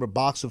that remember,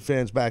 boxing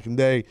fans back in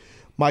the day.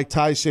 Mike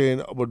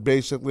Tyson would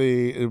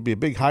basically, it would be a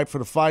big hype for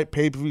the fight,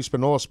 pay-per-view,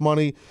 spend all this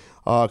money,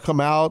 come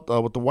out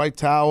with the white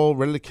towel,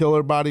 ready to kill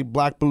everybody,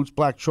 black boots,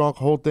 black trunk,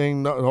 whole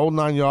thing, the whole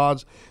 9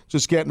 yards,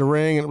 just get in the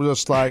ring, and it was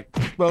just like,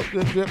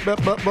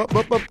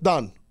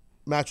 done.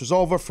 Match was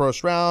over,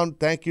 first round,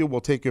 thank you,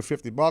 we'll take your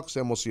 $50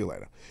 and we'll see you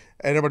later.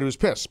 And everybody was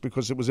pissed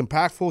because it was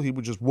impactful. He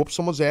would just whoop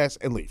someone's ass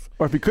and leave.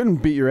 Or if he couldn't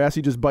beat your ass,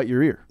 he'd just bite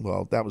your ear.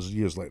 Well, that was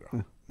years later.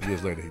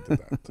 Years later, he did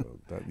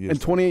that. And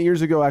 28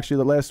 years ago, actually,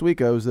 the last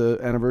week, it was the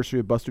anniversary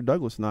of Buster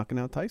Douglas knocking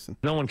out Tyson.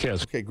 No one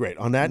cares. Okay, great.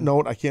 On that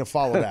note, I can't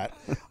follow that.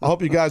 I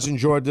hope you guys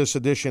enjoyed this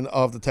edition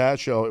of the Taz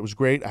Show. It was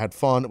great. I had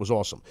fun. It was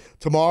awesome.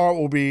 Tomorrow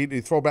will be the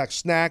Throwback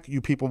Snack.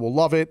 You people will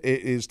love it.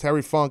 It is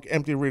Terry Funk,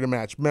 Empty Arena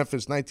match,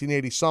 Memphis,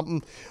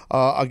 1980-something,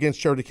 against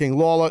Charity King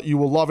Lawler. You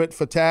will love it.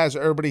 For Taz,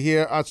 everybody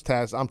here. That's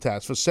Taz. I'm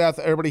Taz. For Seth,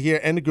 everybody here,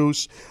 and the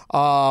Goose,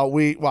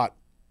 what?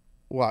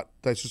 What?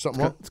 Did I say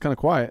something wrong? It's kind of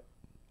quiet.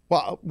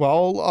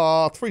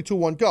 Well, 3, 2,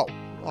 1, go.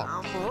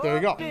 Oh, there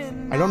you go.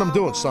 I know what I'm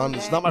doing, son.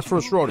 It's not my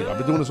first rodeo. I've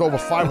been doing this over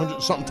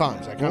 500-something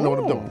times. I kind of know what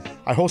I'm doing.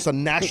 I host a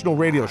national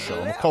radio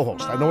show. I'm a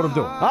co-host. I know what I'm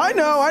doing. I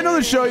know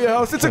the show you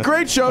host. It's a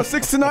great show,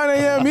 6 to 9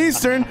 a.m.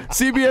 Eastern,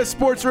 CBS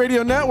Sports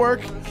Radio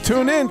Network.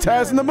 Tune in,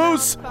 Taz and the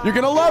Moose. You're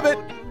going to love it.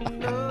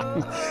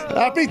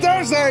 Happy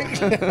Thursday.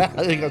 I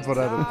think that's what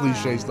I have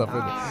cliche stuff in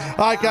there.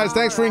 All right, guys,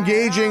 thanks for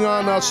engaging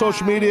on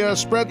social media.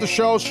 Spread the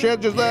show,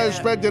 spread your this,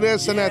 spread your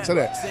this, and that's it.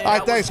 All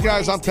right, thanks,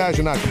 guys. I'm Taz.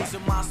 You're not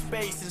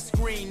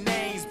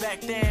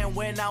back then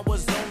when I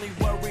was only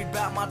worried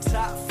about my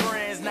top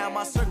friends. Now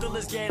my circle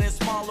is getting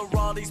smaller,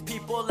 all these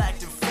people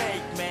acting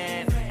fake,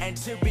 man. And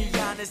to be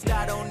honest,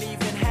 I don't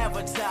even have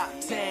a top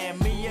 10.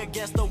 Me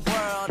against the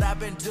world, I've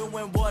been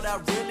doing what I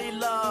really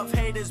love.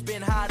 Haters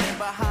been hiding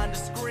behind the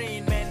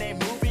screen, man, they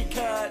movie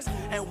cuts.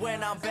 And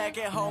when I'm back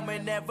at home,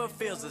 it never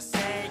feels the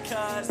same,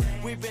 cause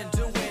we've been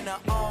doing our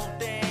own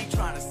thing,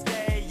 trying to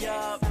stay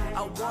up.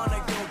 I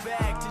wanna go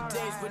back to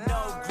days with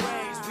no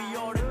grades. We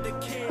ordered the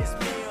kids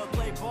meal,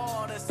 play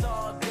ball, that's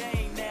all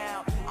day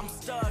now. I'm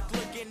stuck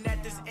looking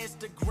at this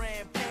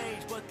Instagram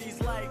page, but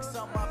these likes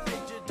on my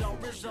picture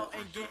don't result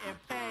in getting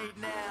paid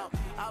now.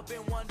 I've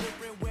been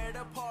wondering where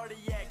the party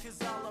at,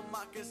 cause all of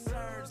my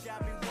concerns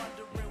got me